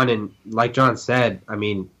John said, I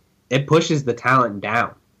mean, it pushes the talent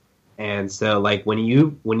down. And so when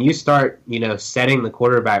you start, setting the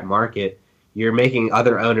quarterback market, you're making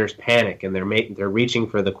other owners panic, and they're reaching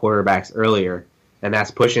for the quarterbacks earlier, and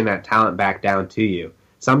that's pushing that talent back down to you.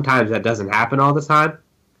 Sometimes that doesn't happen all the time,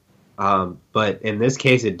 but in this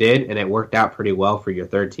case it did, and it worked out pretty well for your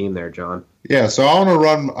 3rd team there, John. Yeah, so I want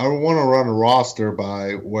to run a roster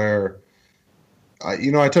by where,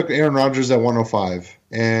 I took Aaron Rodgers at 105,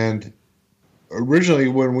 and originally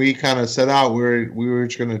when we kind of set out, we were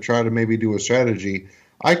just going to try to maybe do a strategy.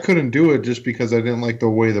 I couldn't do it just because I didn't like the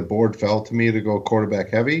way the board felt to me to go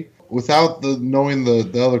quarterback heavy. Without knowing the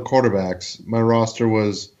other quarterbacks, my roster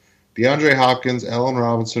was DeAndre Hopkins, Allen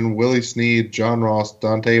Robinson, Willie Snead, John Ross,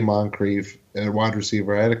 Dante Moncrief at wide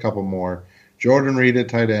receiver. I had a couple more. Jordan Reed at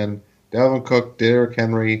tight end, Dalvin Cook, Derrick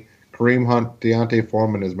Henry, Kareem Hunt, Deontay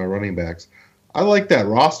Foreman as my running backs. I like that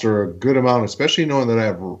roster a good amount, especially knowing that I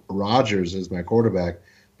have Rodgers as my quarterback.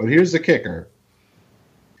 But here's the kicker.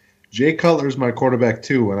 Jay Cutler is my quarterback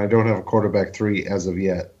 2, and I don't have a quarterback 3 as of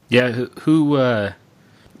yet. Yeah, who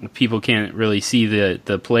people can't really see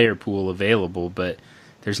the player pool available, but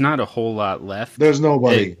there's not a whole lot left. There's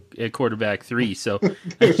nobody at quarterback 3, so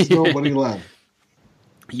there's nobody left.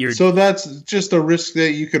 So that's just a risk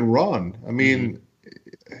that you can run. I mean,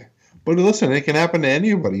 But listen, it can happen to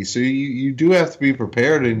anybody. So you do have to be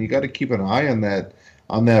prepared, and you got to keep an eye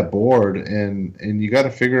on that board, and you got to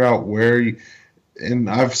figure out where you. And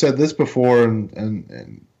I've said this before,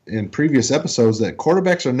 and in previous episodes, that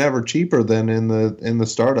quarterbacks are never cheaper than in the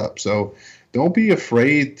startup. So don't be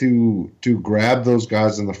afraid to grab those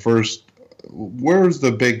guys in the first. Where's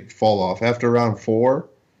the big fall off after round 4?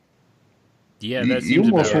 Yeah, that seems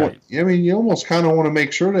about right. I mean, you almost kind of want to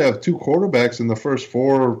make sure to have 2 quarterbacks in the first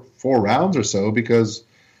four rounds or so, because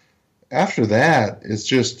after that, it's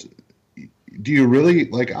just, do you really,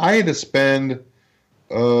 like, I had to spend,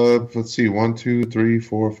 let's see, 1, 2, 3,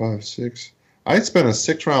 4, 5, 6. I'd spent a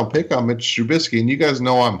 6th-round pick on Mitch Trubisky, and you guys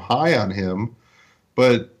know I'm high on him,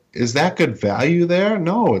 but is that good value there?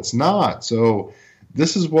 No, it's not. So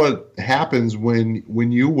this is what happens when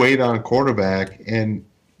you wait on a quarterback and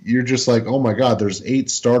you're just like, oh my God, there's 8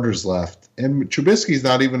 starters left. And Trubisky's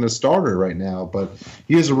not even a starter right now, but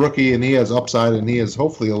he is a rookie and he has upside and he has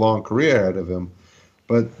hopefully a long career ahead of him.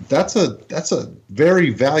 But that's a very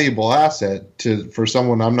valuable asset for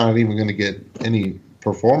someone I'm not even going to get any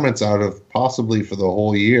performance out of possibly for the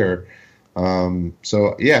whole year.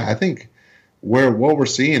 So yeah, I think what we're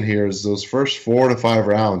seeing here is those first 4 to 5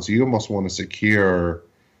 rounds, you almost want to secure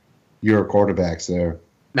your quarterbacks there.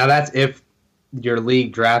 Now that's if your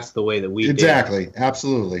league drafts the way that we exactly. did.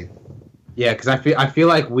 Absolutely. Yeah, because I feel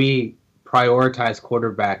like we prioritize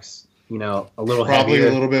quarterbacks, a little probably heavier.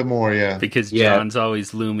 A little bit more, yeah. Because John's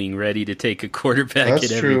always looming, ready to take a quarterback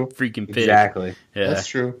That's at true. every freaking pick. Exactly. Yeah. That's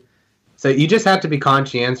true. So you just have to be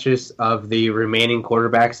conscientious of the remaining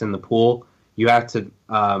quarterbacks in the pool. You have to,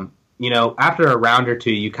 after a round or 2,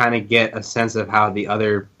 you kind of get a sense of how the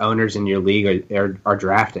other owners in your league are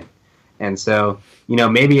drafting. And so,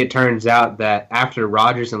 maybe it turns out that after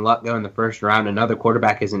Rodgers and Luck go in the first round, another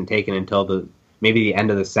quarterback isn't taken until maybe the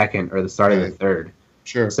end of the 2nd or the start of the 3rd.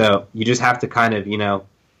 Sure. So you just have to kind of,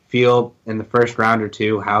 feel in the first round or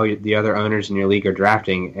 2 how the other owners in your league are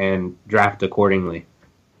drafting and draft accordingly.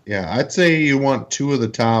 Yeah, I'd say you want 2 of the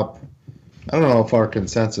top. I don't know if our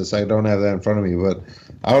consensus, I don't have that in front of me, but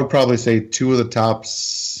I would probably say 2 of the top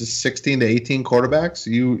 16 to 18 quarterbacks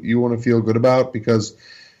you want to feel good about, because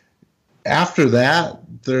after that,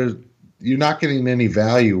 you're not getting any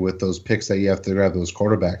value with those picks that you have to grab those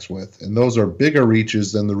quarterbacks with. And those are bigger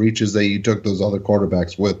reaches than the reaches that you took those other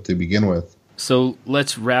quarterbacks with to begin with. So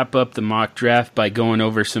let's wrap up the mock draft by going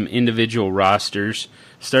over some individual rosters.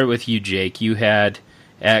 Start with you, Jake. You had,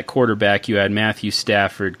 at quarterback, you had Matthew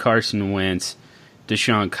Stafford, Carson Wentz,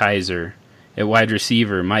 Deshaun Kaiser. At wide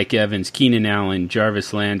receiver, Mike Evans, Keenan Allen,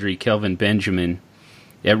 Jarvis Landry, Kelvin Benjamin.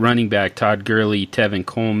 At running back, Todd Gurley, Tevin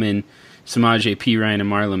Coleman, Samaje Perine,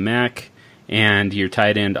 and Marlon Mack. And your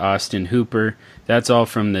tight end, Austin Hooper. That's all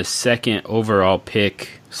from the 2nd overall pick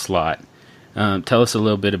slot. Tell us a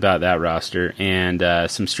little bit about that roster and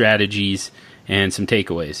some strategies and some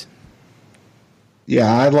takeaways.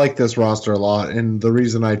 Yeah, I like this roster a lot, and the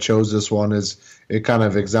reason I chose this one is it kind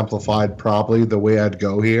of exemplified probably the way I'd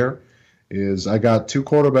go here. Is I got 2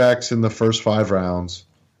 quarterbacks in the first 5 rounds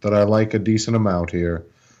that I like a decent amount here.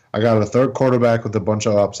 I got a 3rd quarterback with a bunch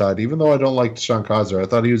of upside, even though I don't like Deshaun Kaiser. I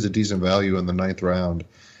thought he was a decent value in the 9th round.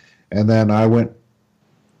 And then I went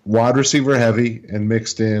wide receiver heavy and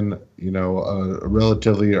mixed in, a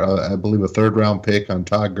relatively, I believe, a 3rd-round pick on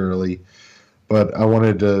Todd Gurley. But I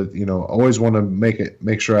wanted to, always want to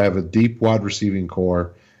make sure I have a deep wide receiving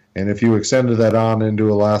core. And if you extended that on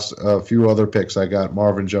into a few other picks, I got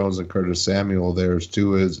Marvin Jones and Curtis Samuel there as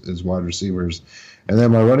 2 as wide receivers. And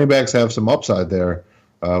then my running backs have some upside there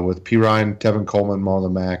with Perine, Tevin Coleman,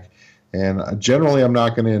 Marlon Mack. And generally, I'm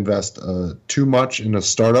not going to invest too much in a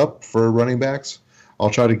startup for running backs. I'll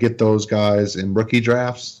try to get those guys in rookie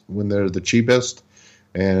drafts when they're the cheapest.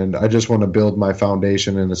 And I just want to build my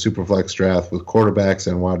foundation in a superflex draft with quarterbacks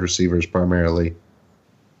and wide receivers primarily.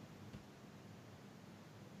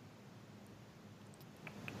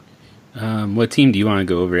 What team do you want to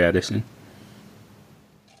go over, Addison?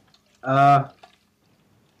 I'll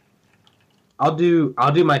do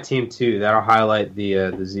my team too. That'll highlight the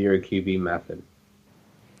 0 QB method.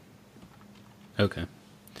 Okay.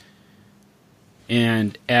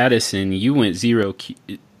 And Addison, you went 0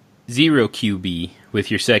 QB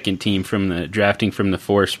with your 2nd team from the drafting from the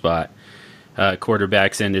 4 spot.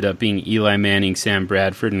 Quarterbacks ended up being Eli Manning, Sam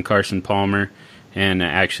Bradford, and Carson Palmer. And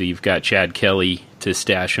actually, you've got Chad Kelly to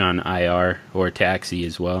stash on IR or taxi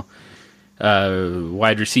as well.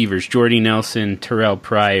 Wide receivers, Jordy Nelson, Terrell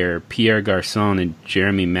Pryor, Pierre Garçon, and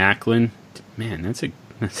Jeremy Maclin. Man, that's a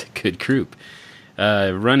good group.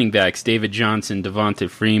 Running backs, David Johnson, Devonta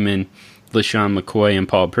Freeman, LaShawn McCoy, and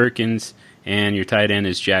Paul Perkins. And your tight end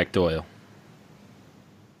is Jack Doyle.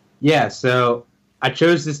 Yeah, so I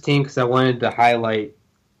chose this team because I wanted to highlight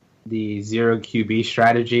the zero QB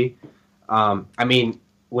strategy. I mean,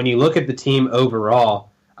 when you look at the team overall,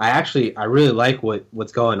 I really like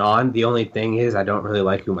what's going on. The only thing is I don't really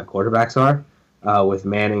like who my quarterbacks are, with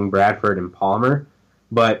Manning, Bradford, and Palmer.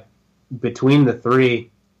 But between the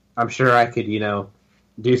three, I'm sure I could,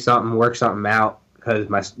 do something, work something out. Because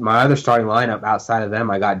my other starting lineup outside of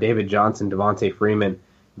them, I got David Johnson, Devontae Freeman,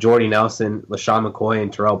 Jordy Nelson, LaShawn McCoy,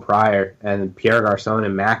 and Terrell Pryor, and Pierre Garçon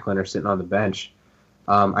and Macklin are sitting on the bench.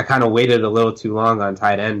 I kind of waited a little too long on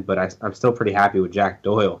tight end, but I'm still pretty happy with Jack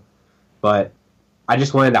Doyle. But I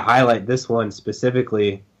just wanted to highlight this one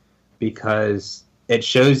specifically because it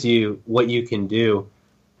shows you what you can do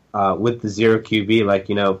with the zero QB, like,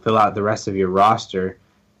 fill out the rest of your roster.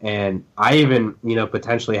 And I even,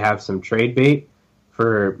 potentially have some trade bait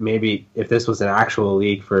for maybe if this was an actual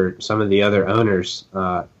league for some of the other owners,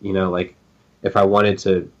 like if I wanted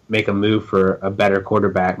to make a move for a better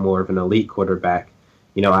quarterback, more of an elite quarterback,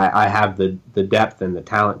 I have the depth and the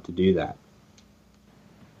talent to do that.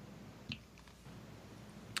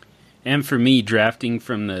 And for me, drafting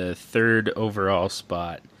from the 3rd overall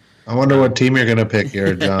spot. I wonder what team you're going to pick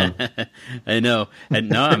here, John. I know. And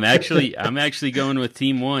no, I'm actually going with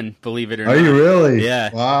Team 1, believe it or not. Are you really?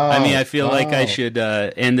 Yeah. Wow. I mean, I feel like I should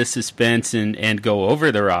end the suspense and go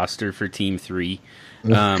over the roster for Team 3.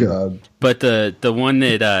 God. But the one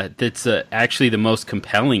that's actually the most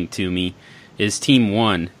compelling to me is Team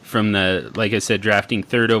 1. From like I said, drafting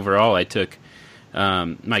 3rd overall, I took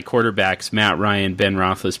my quarterbacks, Matt Ryan, Ben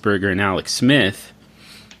Roethlisberger, and Alex Smith.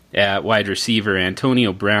 At wide receiver,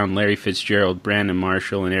 Antonio Brown, Larry Fitzgerald, Brandon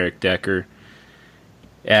Marshall, and Eric Decker.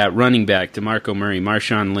 At running back, DeMarco Murray,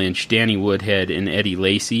 Marshawn Lynch, Danny Woodhead, and Eddie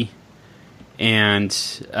Lacy. And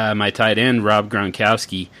my tight end, Rob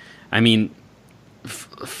Gronkowski. I mean,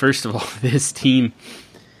 first of all, this team...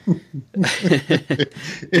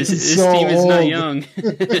 this so team is old. not young.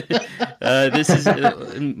 This is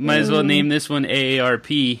might as well name this one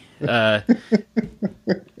AARP.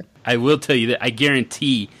 I will tell you that I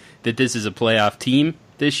guarantee that this is a playoff team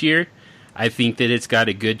this year. I think that it's got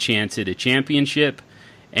a good chance at a championship,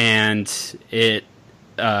 and it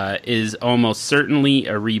is almost certainly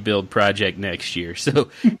a rebuild project next year. So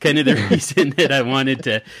kind of the reason that I wanted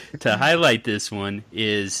to highlight this one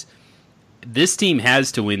is this team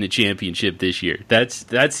has to win the championship this year. That's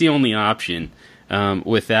the only option.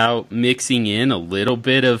 Without mixing in a little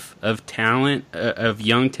bit of talent, of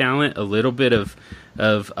young talent, a little bit of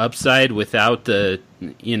upside without the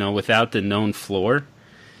known floor.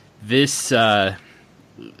 This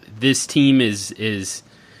team is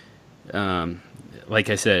like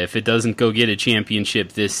I said, if it doesn't go get a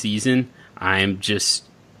championship this season, I'm just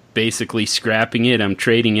basically scrapping it. I'm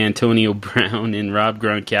trading Antonio Brown and Rob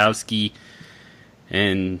Gronkowski,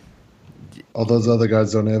 and all those other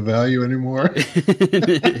guys don't have value anymore.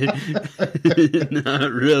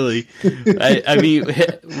 Not really. I mean,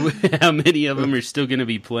 how many of them are still going to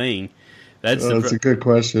be playing? That's a good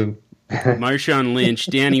question. Marshawn Lynch,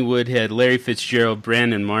 Danny Woodhead, Larry Fitzgerald,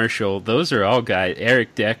 Brandon Marshall. Those are all guys.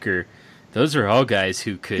 Eric Decker. Those are all guys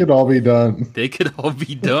who could all be done. They could all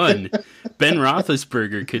be done. Ben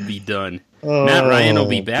Roethlisberger could be done. Matt Ryan will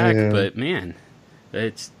be back, man. But man,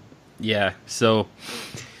 So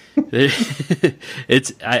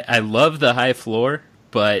I love the high floor,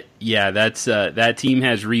 but yeah, that team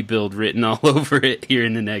has rebuild written all over it here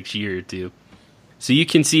in the next year or two. So you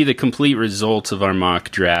can see the complete results of our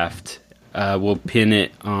mock draft. We'll pin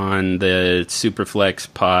it on the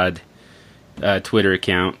Superflex Pod Twitter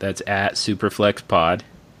account. That's at Superflex Pod.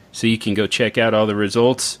 So you can go check out all the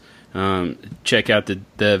results. Check out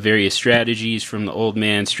the various strategies, from the old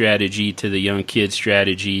man strategy to the young kid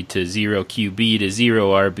strategy to zero QB to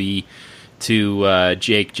zero RB to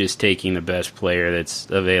Jake just taking the best player that's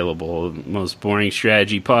available. Most boring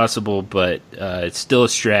strategy possible, but it's still a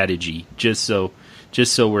strategy, just so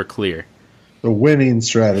we're clear. The winning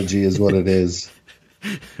strategy is what it is.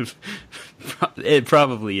 It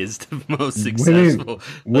probably is the most successful.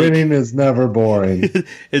 Winning is never boring.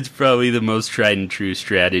 It's probably the most tried and true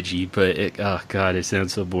strategy, but oh god, it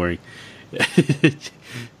sounds so boring.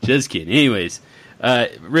 Just kidding. Anyways,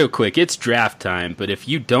 real quick, it's draft time, but if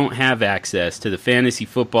you don't have access to the Fantasy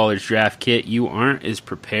Footballers Draft Kit, you aren't as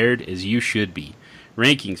prepared as you should be.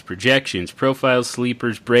 Rankings, projections, profiles,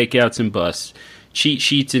 sleepers, breakouts, and busts, cheat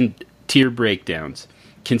sheets, and tier breakdowns,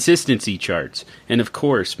 consistency charts, and of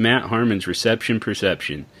course, Matt Harmon's reception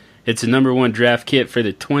perception. It's the #1 draft kit for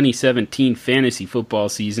the 2017 fantasy football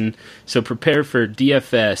season, so prepare for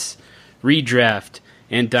DFS, redraft,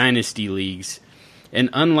 and dynasty leagues. And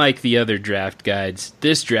unlike the other draft guides,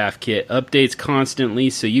 this draft kit updates constantly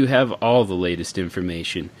so you have all the latest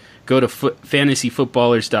information. Go to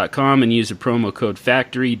fantasyfootballers.com and use the promo code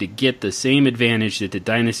FACTORY to get the same advantage that the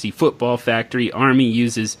Dynasty Football Factory Army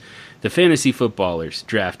uses. The Fantasy Footballers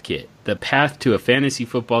Draft Kit. The path to a fantasy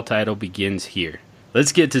football title begins here.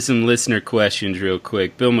 Let's get to some listener questions real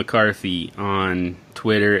quick. Bill McCarthy on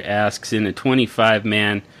Twitter asks, in a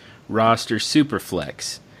 25-man roster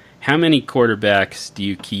Superflex, how many quarterbacks do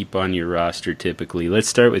you keep on your roster typically? Let's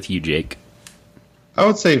start with you, Jake. I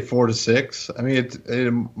would say 4 to 6. I mean,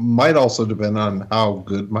 it might also depend on how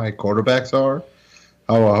good my quarterbacks are,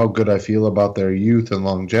 how good I feel about their youth and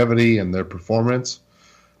longevity and their performance.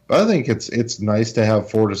 But I think it's nice to have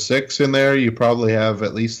 4 to 6 in there. You probably have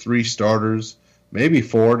at least 3 starters, maybe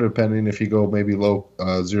 4, depending if you go maybe low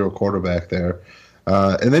zero quarterback there.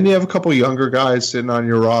 And then you have a couple younger guys sitting on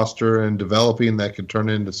your roster and developing that could turn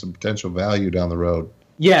into some potential value down the road.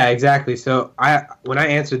 Yeah, exactly. So when I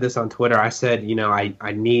answered this on Twitter, I said,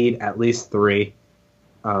 I need at least 3.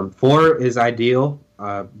 4 is ideal,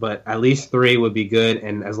 but at least 3 would be good.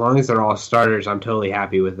 And as long as they're all starters, I'm totally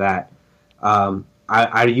happy with that.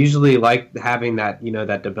 I usually like having that,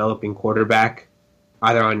 that developing quarterback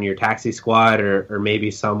either on your taxi squad or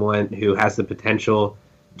maybe someone who has the potential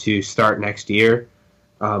to start next year.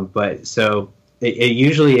 But so it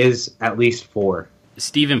usually is at least 4.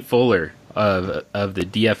 Stephen Fuller of the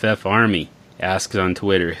DFF Army asks on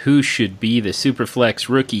Twitter, who should be the Superflex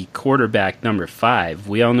rookie quarterback number 5?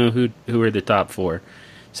 We all know who are the top 4.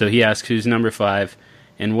 So he asks who's number 5,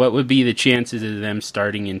 and what would be the chances of them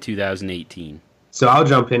starting in 2018? So I'll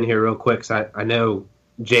jump in here real quick because I know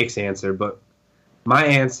Jake's answer, but my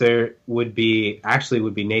answer would be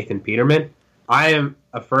Nathan Peterman. I am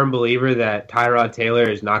a firm believer that Tyrod Taylor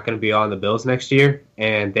is not going to be on the Bills next year,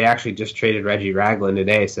 and they actually just traded Reggie Ragland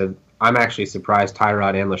today, so I'm actually surprised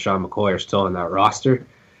Tyrod and LaShawn McCoy are still on that roster.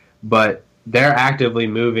 But they're actively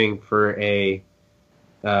moving for a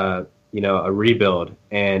rebuild,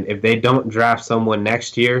 and if they don't draft someone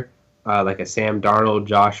next year, like a Sam Darnold,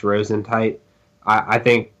 Josh Rosen type, I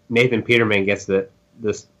think Nathan Peterman gets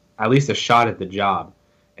this at least a shot at the job.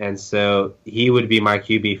 And so he would be my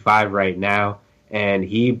QB5 right now, and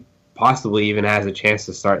he possibly even has a chance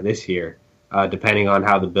to start this year, depending on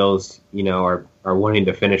how the Bills, are wanting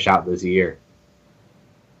to finish out this year.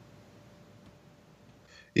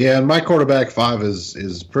 Yeah, and my quarterback 5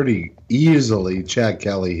 is pretty easily Chad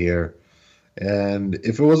Kelly here. And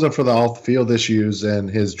if it wasn't for the off-the-field issues and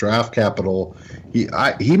his draft capital,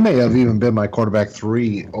 he may have even been my quarterback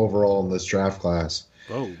 3 overall in this draft class.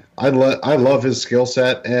 Oh. I love his skill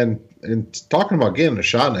set, and talking about getting a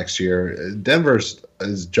shot next year, Denver's,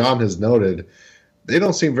 as John has noted, they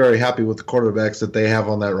don't seem very happy with the quarterbacks that they have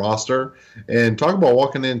on that roster. And talk about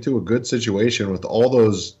walking into a good situation with all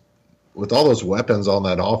those weapons on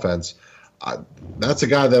that offense. That's a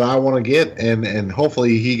guy that I want to get, and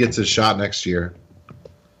hopefully he gets his shot next year.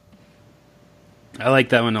 I like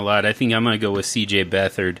that one a lot. I think I'm going to go with C.J.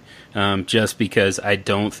 Beathard, just because I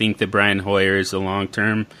don't think that Brian Hoyer is a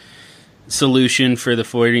long-term solution for the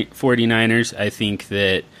 49ers. I think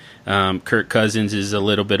that Kirk Cousins is a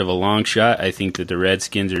little bit of a long shot. I think that the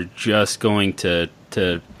Redskins are just going to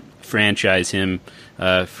franchise him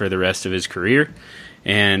for the rest of his career.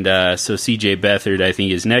 And so C.J. Beathard, I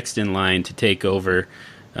think, is next in line to take over.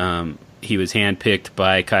 He was handpicked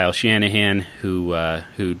by Kyle Shanahan,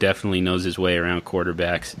 who definitely knows his way around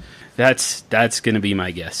quarterbacks. That's going to be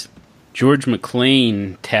my guess. George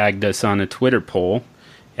McClain tagged us on a Twitter poll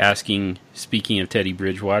asking, speaking of Teddy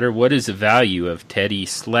Bridgewater, what is the value of Teddy /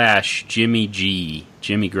 Jimmy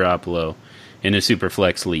Garoppolo, in a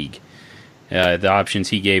Superflex league? The options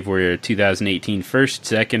he gave were 2018 first,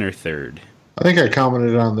 second, or third. I think I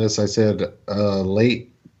commented on this. I said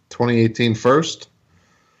late 2018 first.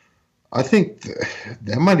 I think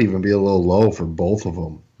that might even be a little low for both of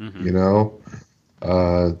them,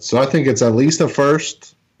 So I think it's at least a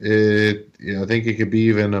first. I think it could be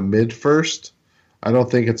even a mid-first. I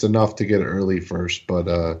don't think it's enough to get an early first. But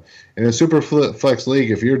in a super flex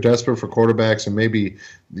league, if you're desperate for quarterbacks and maybe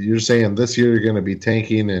you're saying this year you're going to be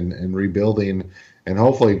tanking and rebuilding and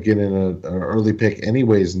hopefully getting an early pick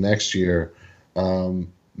anyways next year,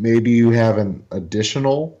 maybe you have an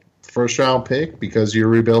additional first-round pick because you're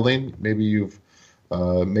rebuilding. Maybe you've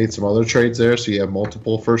made some other trades there, so you have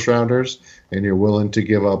multiple first-rounders, and you're willing to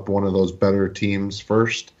give up one of those better teams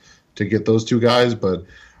first to get those 2 guys. But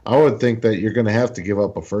I would think that you're going to have to give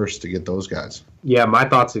up a first to get those guys. Yeah, my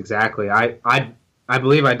thoughts exactly. I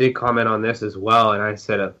believe I did comment on this as well, and I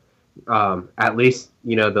said at least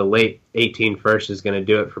the late 18 first is going to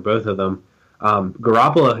do it for both of them.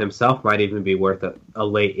 Garoppolo himself might even be worth a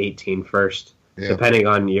late 18 first, depending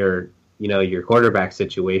on your quarterback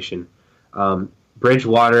situation.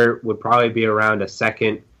 Bridgewater would probably be around a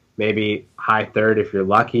second, maybe high third if you're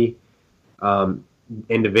lucky,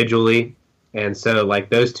 individually. And so, like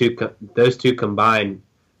those two combined,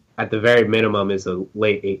 at the very minimum, is a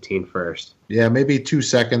late 18 first. Yeah, maybe 2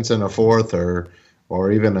 seconds and a fourth,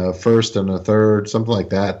 or even a first and a third, something like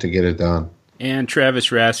that to get it done. And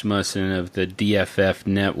Travis Rasmussen of the DFF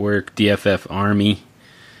Network, DFF Army,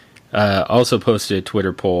 also posted a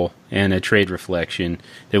Twitter poll and a trade reflection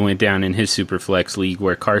that went down in his Superflex League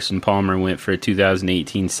where Carson Palmer went for a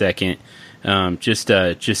 2018 second. Just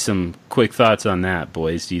some quick thoughts on that,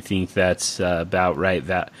 boys. Do you think that's about right,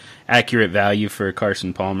 accurate value for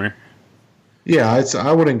Carson Palmer? Yeah,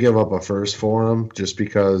 I wouldn't give up a first for him just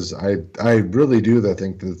because I really do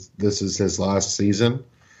think that this is his last season.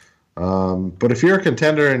 But if you're a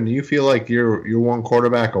contender and you feel like you're one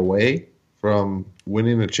quarterback away from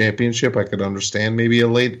winning a championship, I could understand maybe a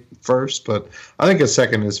late first, but I think a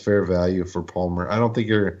second is fair value for Palmer. I don't think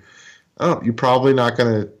you're probably not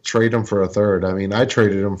going to trade him for a third. I mean, I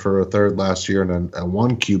traded him for a third last year in a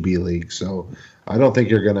one QB league, so I don't think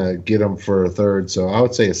you're going to get him for a third. So I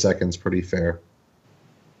would say a second's pretty fair.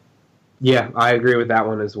 Yeah, I agree with that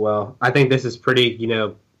one as well. I think this is pretty,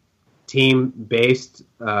 team-based,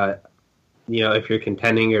 if you're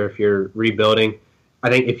contending or if you're rebuilding. I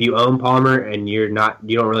think if you own Palmer and you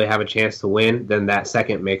don't really have a chance to win, then that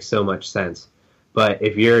second makes so much sense. But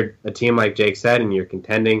if you're a team like Jake said and you're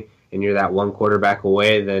contending and you're that one quarterback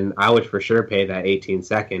away, then I would for sure pay that 18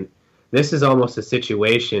 second. This is almost a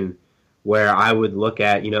situation where I would look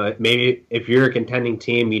at, maybe if you're a contending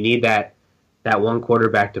team, you need that one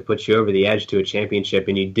quarterback to put you over the edge to a championship,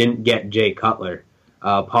 and you didn't get Jay Cutler.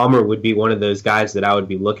 Palmer would be one of those guys that I would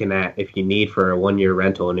be looking at if you need for a 1-year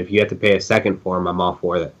rental, and if you have to pay a second for him, I'm all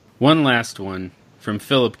for that. One last one from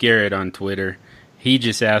Philip Garrett on Twitter. He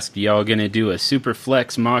just asked, y'all going to do a Super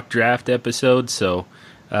Flex mock draft episode? So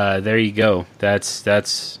there you go. That's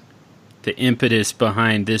the impetus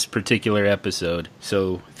behind this particular episode.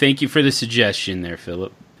 So thank you for the suggestion there,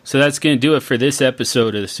 Philip. So that's going to do it for this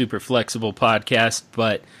episode of the Super Flexible Podcast,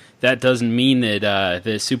 but that doesn't mean that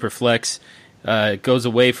the Super Flex goes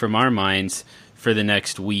away from our minds for the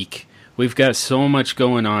next week. We've got so much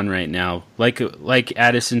going on right now. Like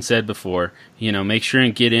Addison said before, make sure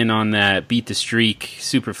and get in on that Beat the Streak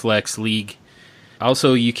Superflex League.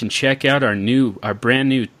 Also, you can check out our brand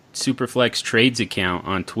new Superflex Trades account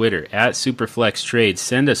on Twitter at Superflex Trades.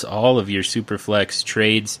 Send us all of your Superflex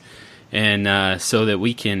trades, and so that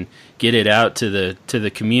we can get it out to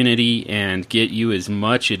the community and get you as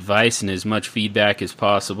much advice and as much feedback as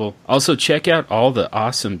possible. Also, check out all the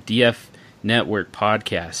awesome DF Network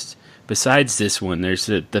podcasts. Besides this one, there's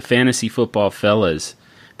the Fantasy Football Fellas,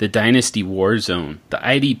 the Dynasty Warzone, the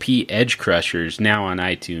IDP Edge Crushers now on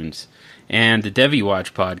iTunes, and the Devi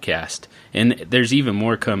Watch podcast. And there's even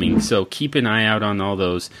more coming, so keep an eye out on all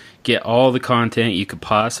those. Get all the content you could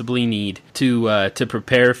possibly need to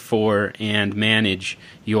prepare for and manage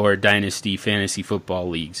your Dynasty Fantasy Football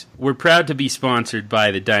Leagues. We're proud to be sponsored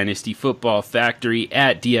by the Dynasty Football Factory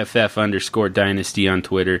at DFF_Dynasty on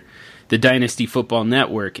Twitter, the Dynasty Football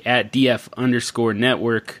Network at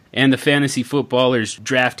DF_Network, and the Fantasy Footballers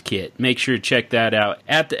Draft Kit. Make sure to check that out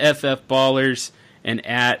at the FF Ballers and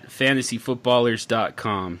at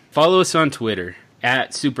fantasyfootballers.com. Follow us on Twitter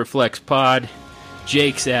at SuperFlexPod.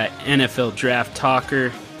 Jake's at NFL Draft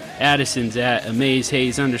Talker. Addison's at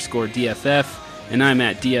AmazeHaze_DFF. And I'm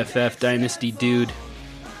at DFF Dynasty Dude.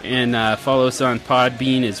 And follow us on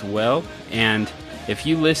Podbean as well. And if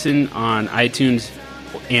you listen on iTunes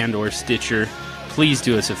and or Stitcher, please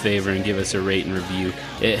do us a favor and give us a rate and review.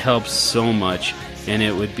 It helps so much, and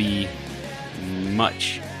it would be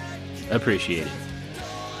much appreciated.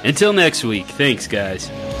 Until next week, thanks guys.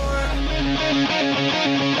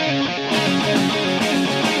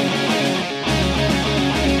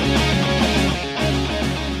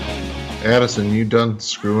 Addison, you done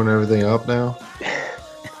screwing everything up now?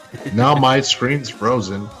 Now my screen's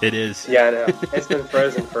frozen. It is. Yeah, I know. It's been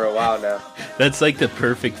frozen for a while now. That's like the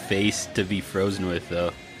perfect face to be frozen with,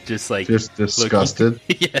 though. Just disgusted.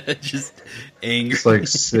 Yeah, just angry. Just like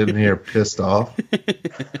sitting here pissed off.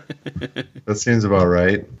 That seems about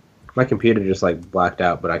right. My computer just blacked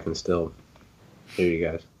out, but I can still hear you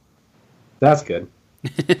guys. That's good.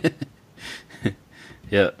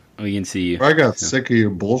 Yeah, we can see you. I got sick of your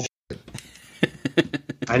bullshit.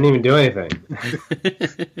 I didn't even do anything.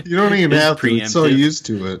 You don't even have to. It's so used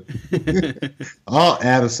to it. Oh,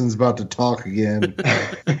 Addison's about to talk again.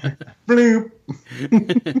 Bloop.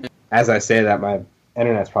 As I say that,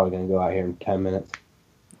 internet's probably going to go out here in 10 minutes.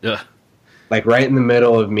 Ugh. Like right in the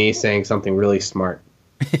middle of me saying something really smart.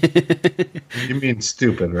 You mean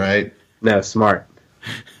stupid, right? No, smart.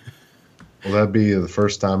 Well, that'd be the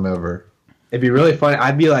first time ever. It'd be really funny.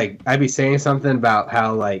 I'd be saying something about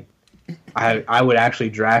how like I would actually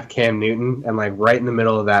draft Cam Newton, and like right in the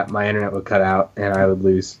middle of that, my internet would cut out and I would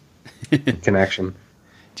lose connection.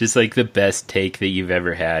 Just like the best take that you've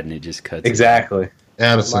ever had, and it just cuts. Exactly.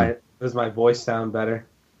 Addison, Does my voice sound better?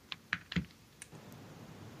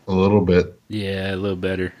 a little bit. Yeah, a little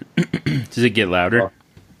better. Does it get louder?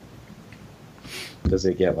 Does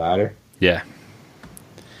it get louder? Yeah.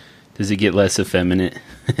 Does it get less effeminate?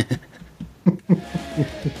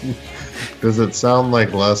 Does it sound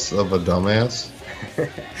like less of a dumbass?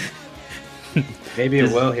 Maybe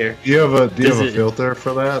it will here. Do you have a it- filter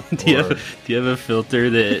for that? Do you Or- have a filter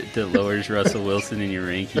that lowers Russell Wilson in your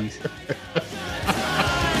rankings?